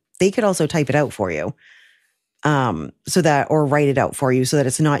kids, but they could also type it out for you, or write it out for you, so that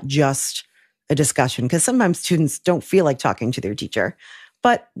it's not just a discussion. Because sometimes students don't feel like talking to their teacher,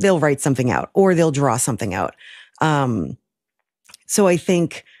 but they'll write something out or they'll draw something out. So I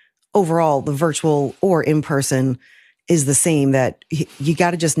think overall, the virtual or in-person is the same, that you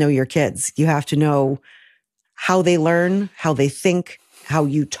got to just know your kids. You have to know how they learn, how they think, how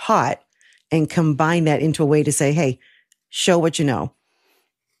you taught, and combine that into a way to say, hey, show what you know.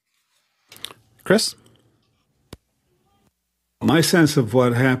 Chris? My sense of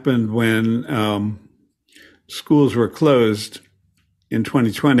what happened when schools were closed in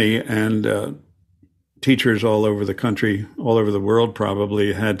 2020, and teachers all over the country, all over the world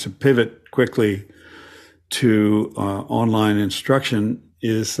probably, had to pivot quickly to online instruction,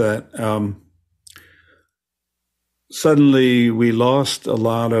 is that suddenly we lost a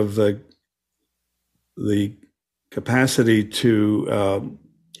lot of the capacity to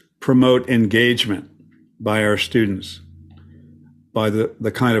promote engagement by our students, by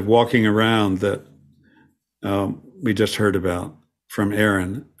the kind of walking around that we just heard about from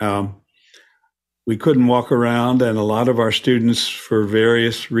Erin. We couldn't walk around, and a lot of our students, for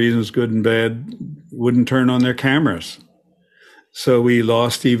various reasons, good and bad, wouldn't turn on their cameras. So we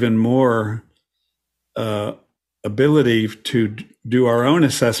lost even more ability to do our own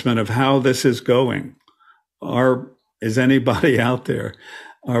assessment of how this is going. Is anybody out there?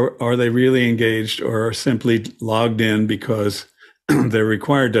 Are they really engaged, or simply logged in because they're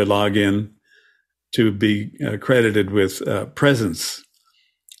required to log in to be credited with presence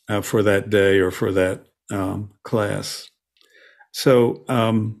for that day or for that class? So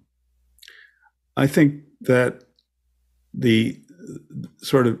I think that the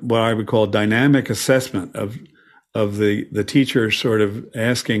sort of what I would call dynamic assessment of the teacher, sort of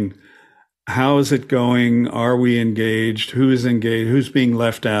asking, how is it going? Are we engaged? Who is engaged? Who's being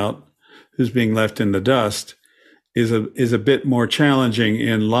left out? Who's being left in the dust? Is a bit more challenging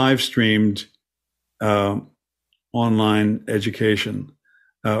in live streamed online education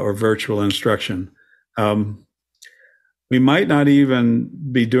or virtual instruction. We might not even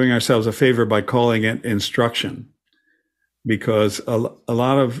be doing ourselves a favor by calling it instruction, because a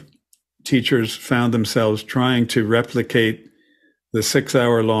lot of teachers found themselves trying to replicate the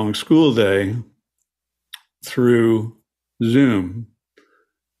 6-hour-long school day through Zoom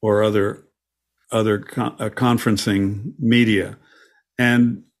or other conferencing media.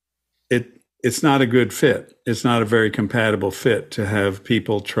 And it's not a good fit. It's not a very compatible fit to have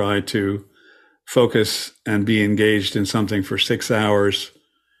people try to focus and be engaged in something for 6 hours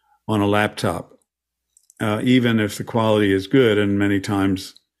on a laptop, even if the quality is good. And many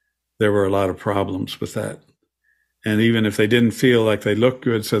times there were a lot of problems with that. And even if they didn't feel like they looked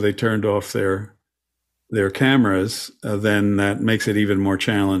good, so they turned off their cameras, then that makes it even more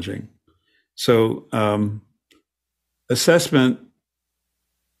challenging. So assessment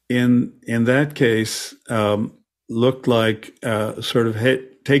in that case looked like sort of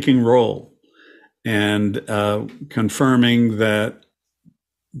taking roll and confirming that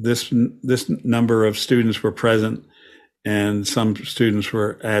this number of students were present and some students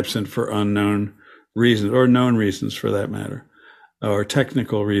were absent for unknown reasons, or known reasons for that matter, or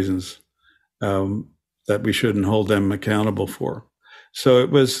technical reasons that we shouldn't hold them accountable for. So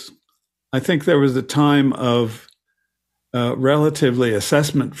I think there was a time of relatively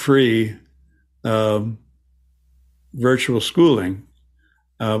assessment-free virtual schooling,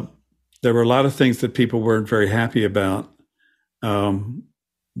 there were a lot of things that people weren't very happy about,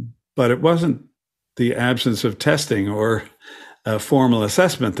 but it wasn't the absence of testing or formal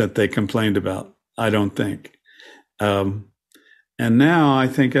assessment that they complained about, I don't think. And now I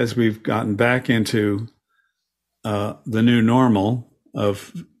think as we've gotten back into the new normal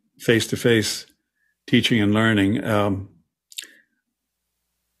of face-to-face teaching and learning,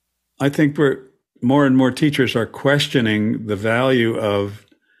 I think more and more teachers are questioning the value of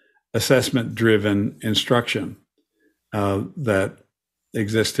assessment-driven instruction that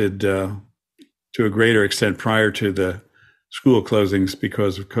existed to a greater extent prior to the school closings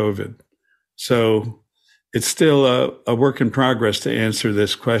because of COVID. So it's still a work in progress to answer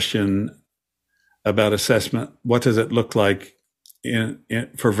this question about assessment. What does it look like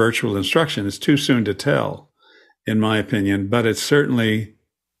for virtual instruction? It's too soon to tell, in my opinion, but it's certainly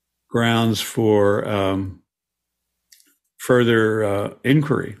grounds for further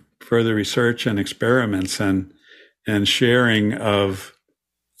inquiry, further research and experiments and sharing of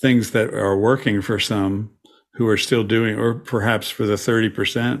things that are working for some who are still doing, or perhaps for the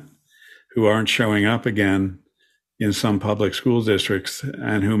 30% who aren't showing up again in some public school districts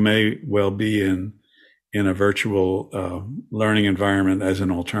and who may well be in a virtual learning environment as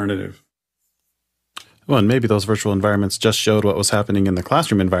an alternative. Well, and maybe those virtual environments just showed what was happening in the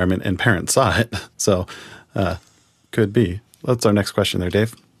classroom environment and parents saw it. So could be. That's our next question there,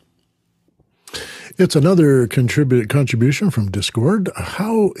 Dave. It's another contribution from Discord.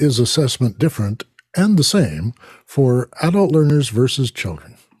 How is assessment different and the same for adult learners versus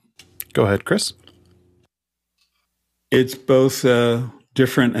children? Go ahead, Chris. It's both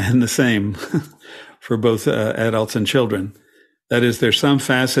different and the same for both adults and children. That is, there's some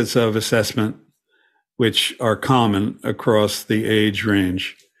facets of assessment which are common across the age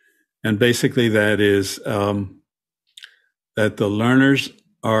range. And basically that is that the learners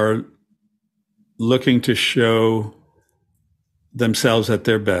are looking to show themselves at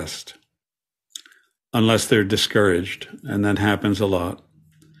their best, unless they're discouraged, and that happens a lot.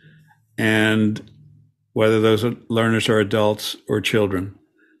 And whether those learners are adults or children.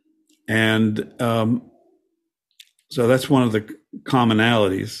 And so that's one of the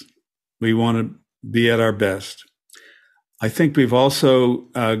commonalities. We want to be at our best. I think we've also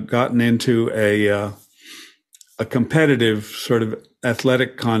gotten into a competitive sort of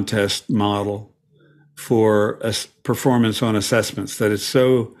athletic contest model for a performance on assessments, that it's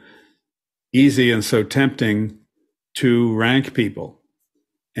so easy and so tempting to rank people.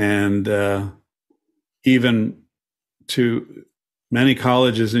 And even to many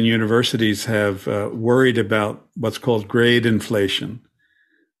colleges and universities have worried about what's called grade inflation,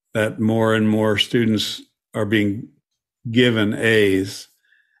 that more and more students are being given A's.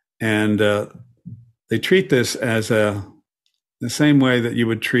 And they treat this as the same way that you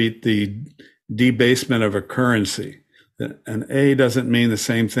would treat the debasement of a currency. An A doesn't mean the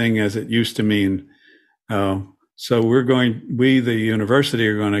same thing as it used to mean. So we, the university,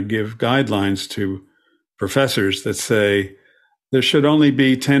 are going to give guidelines to professors that say there should only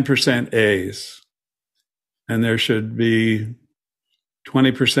be 10% A's and there should be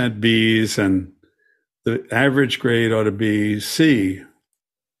 20% B's, and the average grade ought to be C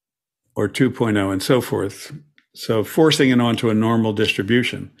or 2.0 and so forth. So forcing it onto a normal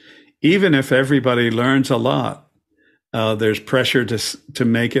distribution. Even if everybody learns a lot, there's pressure to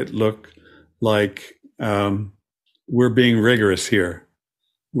make it look like we're being rigorous here.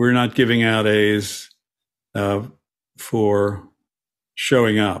 We're not giving out A's for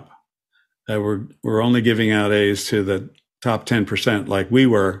showing up. We're only giving out A's to the top 10%, like we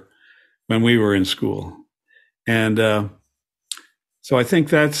were when we were in school. And so I think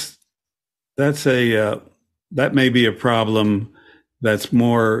that may be a problem that's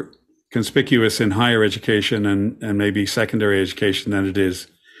more conspicuous in higher education and maybe secondary education than it is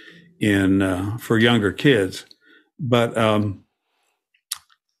in for younger kids. But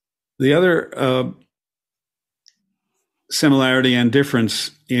the other similarity and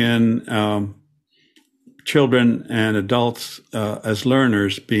difference in children and adults as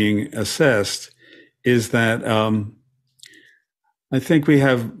learners being assessed is that I think we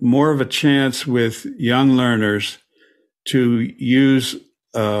have more of a chance with young learners to use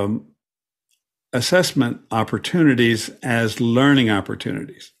assessment opportunities as learning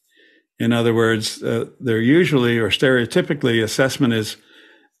opportunities. In other words, they're usually or stereotypically assessment is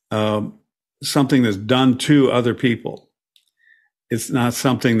something that's done to other people. It's not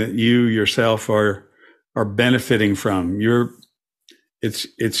something that you yourself are benefiting from.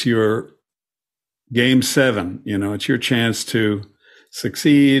 It's your game 7. It's your chance to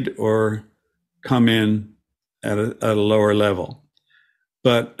succeed or come in at a lower level.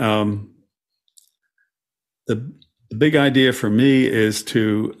 But the big idea for me is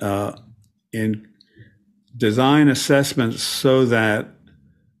to design assessments so that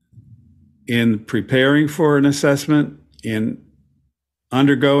in preparing for an assessment, in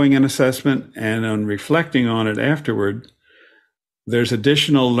undergoing an assessment, and on reflecting on it afterward, there's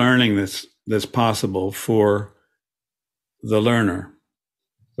additional learning that's possible for the learner.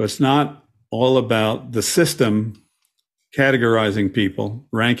 So it's not all about the system categorizing people,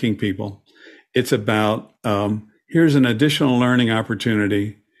 ranking people. It's about here's an additional learning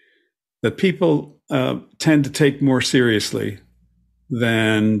opportunity that people tend to take more seriously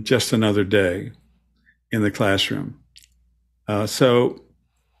than just another day in the classroom. So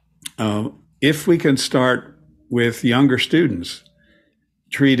if we can start with younger students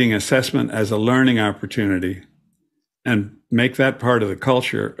treating assessment as a learning opportunity and make that part of the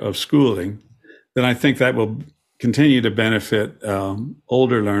culture of schooling, then I think that will continue to benefit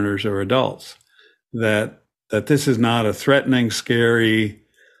older learners or adults, that this is not a threatening, scary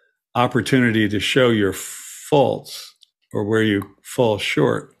opportunity to show your faults or where you fall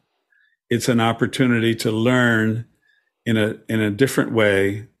short. It's an opportunity to learn in a different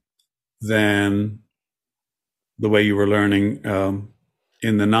way than the way you were learning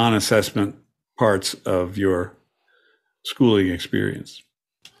in the non-assessment parts of your schooling experience.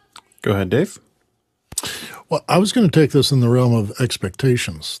 Go ahead, Dave. Well, I was going to take this in the realm of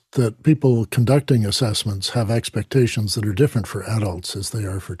expectations, that people conducting assessments have expectations that are different for adults as they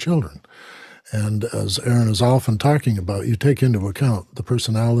are for children. And as Aaron is often talking about, you take into account the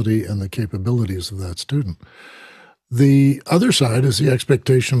personality and the capabilities of that student. The other side is the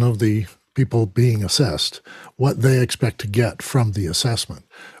expectation of the people being assessed, what they expect to get from the assessment.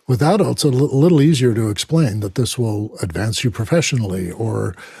 With adults, it's a little easier to explain that this will advance you professionally,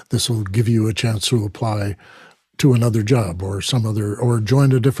 or this will give you a chance to apply to another job or or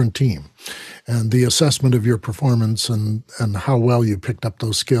join a different team. And the assessment of your performance and how well you picked up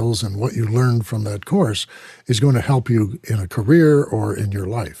those skills and what you learned from that course is going to help you in a career or in your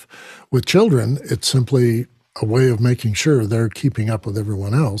life. With children, it's simply a way of making sure they're keeping up with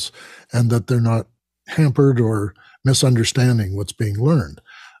everyone else and that they're not hampered or misunderstanding what's being learned.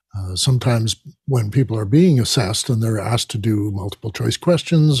 Sometimes when people are being assessed and they're asked to do multiple choice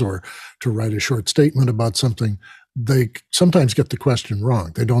questions or to write a short statement about something, they sometimes get the question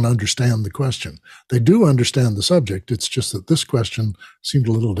wrong. They don't understand the question. They do understand the subject. It's just that this question seemed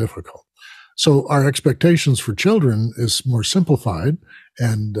a little difficult. So our expectations for children is more simplified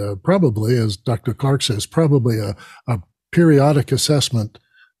and probably, as Dr. Clark says, probably a periodic assessment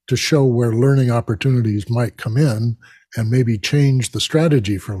to show where learning opportunities might come in and maybe change the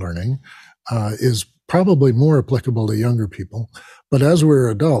strategy for learning is probably more applicable to younger people. But as we're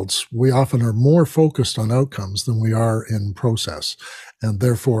adults, we often are more focused on outcomes than we are in process. And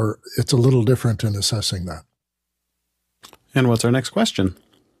therefore, it's a little different in assessing that. And what's our next question?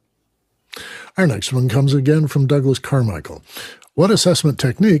 Our next one comes again from Douglas Carmichael. What assessment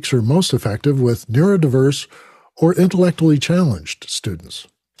techniques are most effective with neurodiverse or intellectually challenged students?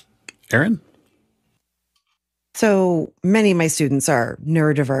 Aaron? So many of my students are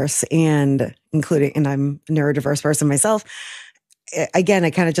neurodiverse, and I'm a neurodiverse person myself. Again,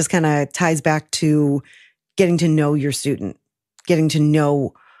 it kind of ties back to getting to know your student, getting to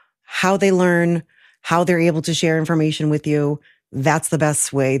know how they learn, how they're able to share information with you. That's the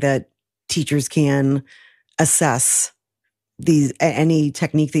best way that teachers can assess any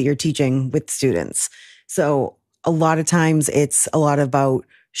technique that you're teaching with students. So a lot of times it's a lot about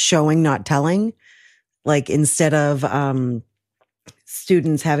showing, not telling. Like instead of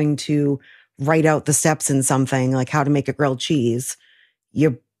students having to write out the steps in something like how to make a grilled cheese,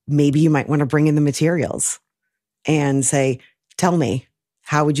 maybe you might want to bring in the materials and say, tell me,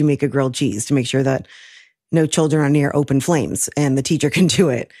 how would you make a grilled cheese, to make sure that no children are near open flames and the teacher can do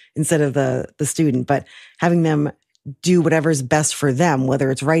it instead of the student. But having them do whatever's best for them,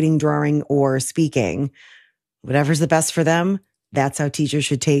 whether it's writing, drawing, or speaking, whatever's the best for them, that's how teachers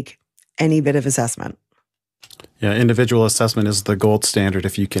should take any bit of assessment. Yeah, individual assessment is the gold standard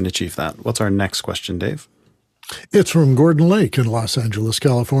if you can achieve that. What's our next question, Dave? It's from Gordon Lake in Los Angeles,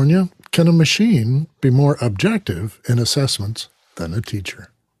 California. Can a machine be more objective in assessments than a teacher?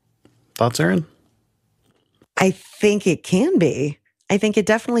 Thoughts, Aaron? I think it can be. I think it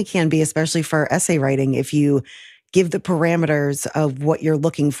definitely can be, especially for essay writing. If you give the parameters of what you're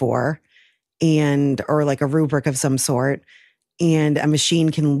looking for or like a rubric of some sort, and a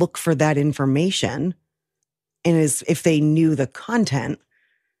machine can look for that information, and if they knew the content,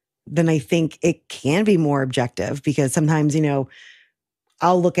 then I think it can be more objective, because sometimes,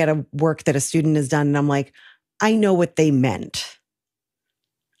 I'll look at a work that a student has done and I'm like, I know what they meant.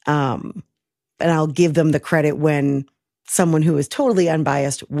 And I'll give them the credit when someone who is totally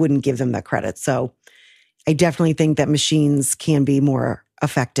unbiased wouldn't give them that credit. So I definitely think that machines can be more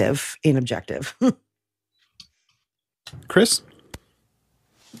effective in objective. Chris?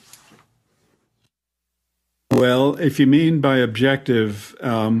 Well, if you mean by objective,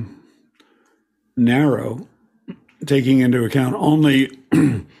 narrow, taking into account only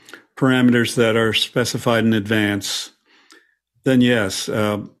parameters that are specified in advance, then yes,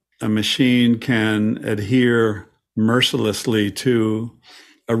 a machine can adhere mercilessly to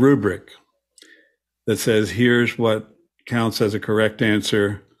a rubric that says, here's what counts as a correct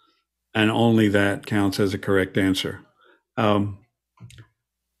answer, and only that counts as a correct answer.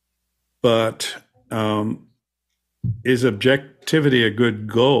 But is objectivity a good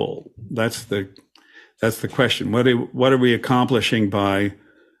goal? That's the question. What are we accomplishing by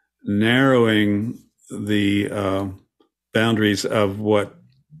narrowing the boundaries of what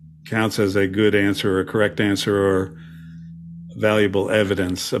counts as a good answer or a correct answer or valuable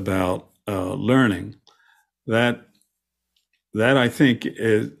evidence about learning? That I think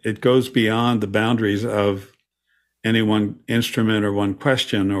it goes beyond the boundaries of any one instrument or one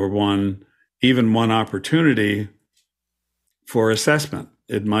question or even one opportunity for assessment.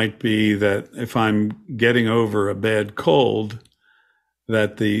 It might be that if I'm getting over a bad cold,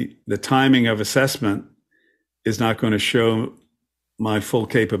 that the timing of assessment is not going to show my full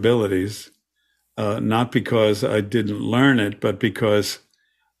capabilities, not because I didn't learn it, but because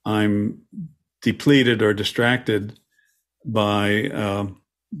I'm depleted or distracted by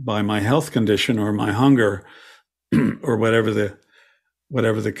my health condition or my hunger or whatever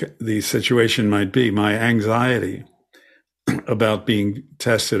the situation might be, my anxiety about being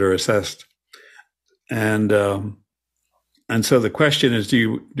tested or assessed. And so the question is,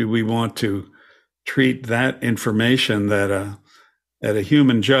 do we want to treat that information that a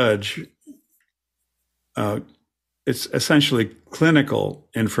human judge, it's essentially clinical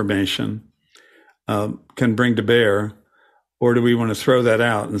information, can bring to bear, or do we want to throw that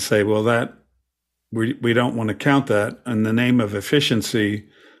out and say, well, that we don't want to count that. In the name of efficiency,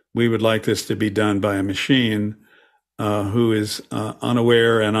 we would like this to be done by a machine who is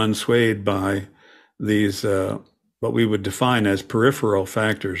unaware and unswayed by these what we would define as peripheral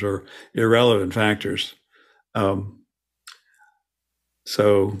factors or irrelevant factors.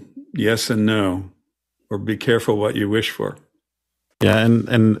 So yes and no, or be careful what you wish for. Yeah,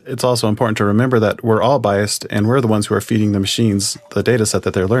 and it's also important to remember that we're all biased, and we're the ones who are feeding the machines the data set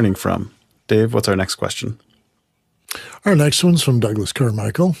that they're learning from. Dave, what's our next question? Our next one's from Douglas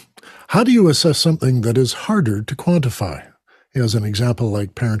Carmichael. How do you assess something that is harder to quantify? As an example,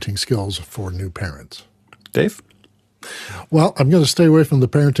 like parenting skills for new parents. Dave? Well, I'm going to stay away from the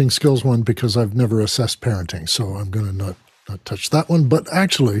parenting skills one because I've never assessed parenting, so I'm going to not touch that one. But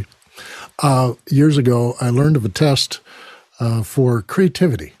actually, years ago, I learned of a test for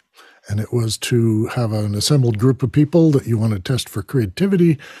creativity. And it was to have an assembled group of people that you want to test for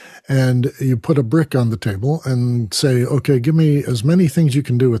creativity. And you put a brick on the table and say, okay, give me as many things you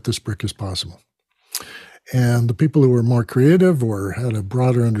can do with this brick as possible. And the people who were more creative or had a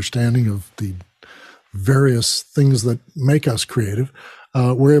broader understanding of the various things that make us creative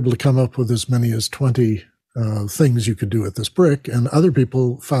were able to come up with as many as 20 things you could do with this brick. And other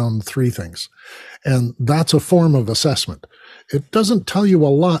people found 3 things. And that's a form of assessment. It doesn't tell you a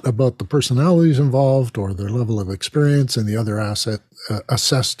lot about the personalities involved or their level of experience and the other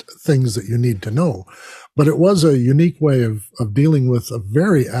assessed things that you need to know. But it was a unique way of dealing with a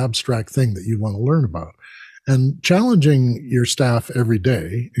very abstract thing that you want to learn about. And challenging your staff every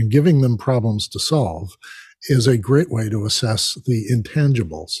day and giving them problems to solve is a great way to assess the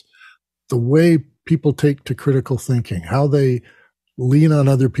intangibles. The way people take to critical thinking, how they lean on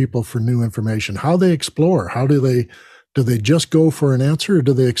other people for new information, how they explore, how do they just go for an answer, or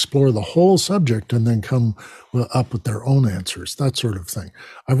do they explore the whole subject and then come up with their own answers, that sort of thing.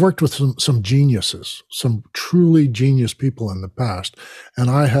 I've worked with some geniuses, some truly genius people in the past,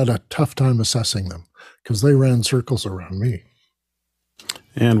 and I had a tough time assessing them because they ran circles around me.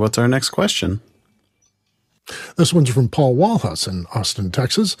 And what's our next question? This one's from Paul Walhus in Austin,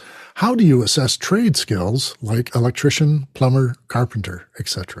 Texas. How do you assess trade skills like electrician, plumber, carpenter,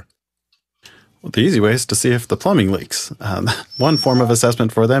 etc.? Well, the easy way is to see if the plumbing leaks. One form of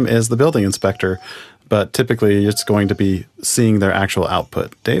assessment for them is the building inspector, but typically it's going to be seeing their actual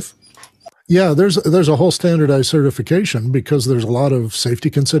output. Dave? Yeah, there's a whole standardized certification because there's a lot of safety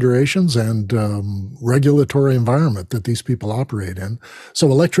considerations and regulatory environment that these people operate in.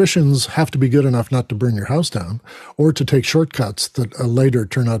 So electricians have to be good enough not to burn your house down or to take shortcuts that later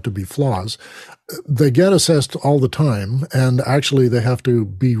turn out to be flaws. They get assessed all the time, and actually they have to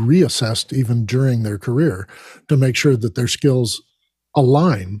be reassessed even during their career to make sure that their skills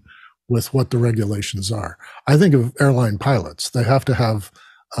align with what the regulations are. I think of airline pilots. They have to have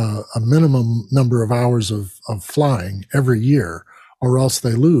a minimum number of hours of flying every year, or else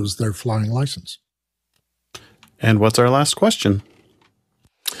they lose their flying license. And what's our last question?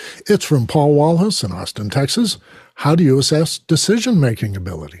 It's from Paul Walhus in Austin, Texas. How do you assess decision-making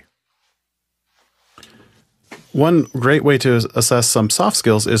ability? One great way to assess some soft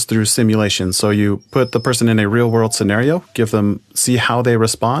skills is through simulation. So you put the person in a real world scenario, see how they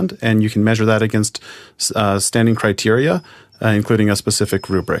respond, and you can measure that against standing criteria, including a specific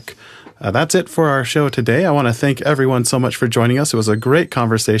rubric. That's it for our show today. I want to thank everyone so much for joining us. It was a great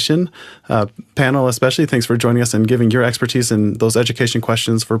conversation. Panel especially, thanks for joining us and giving your expertise in those education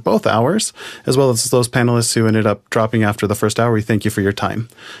questions for both hours, as well as those panelists who ended up dropping after the first hour. We thank you for your time.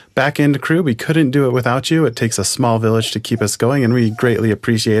 Back end crew, we couldn't do it without you. It takes a small village to keep us going, and we greatly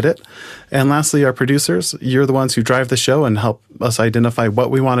appreciate it. And lastly, our producers, you're the ones who drive the show and help us identify what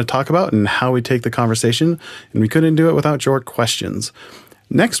we want to talk about and how we take the conversation, and we couldn't do it without your questions.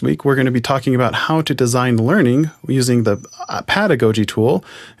 Next week, we're going to be talking about how to design learning using the Padagogy tool.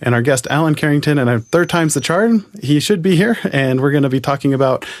 And our guest, Alan Carrington, and our third time's the charm, he should be here. And we're going to be talking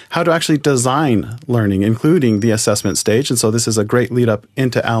about how to actually design learning, including the assessment stage. And so this is a great lead up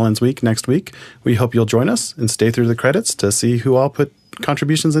into Alan's week next week. We hope you'll join us and stay through the credits to see who all put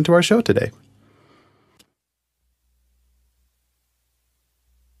contributions into our show today.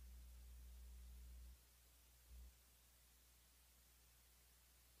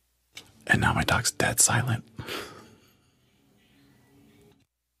 And now my dog's dead silent.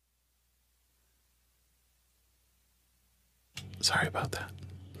 Sorry about that.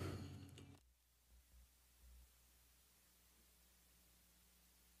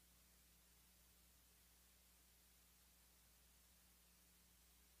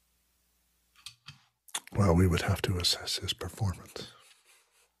 Well, we would have to assess his performance.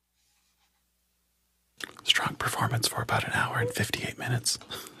 Strong performance for about an hour and 58 minutes.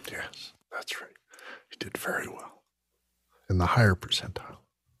 Yes, that's right. He did very well. In the higher percentile.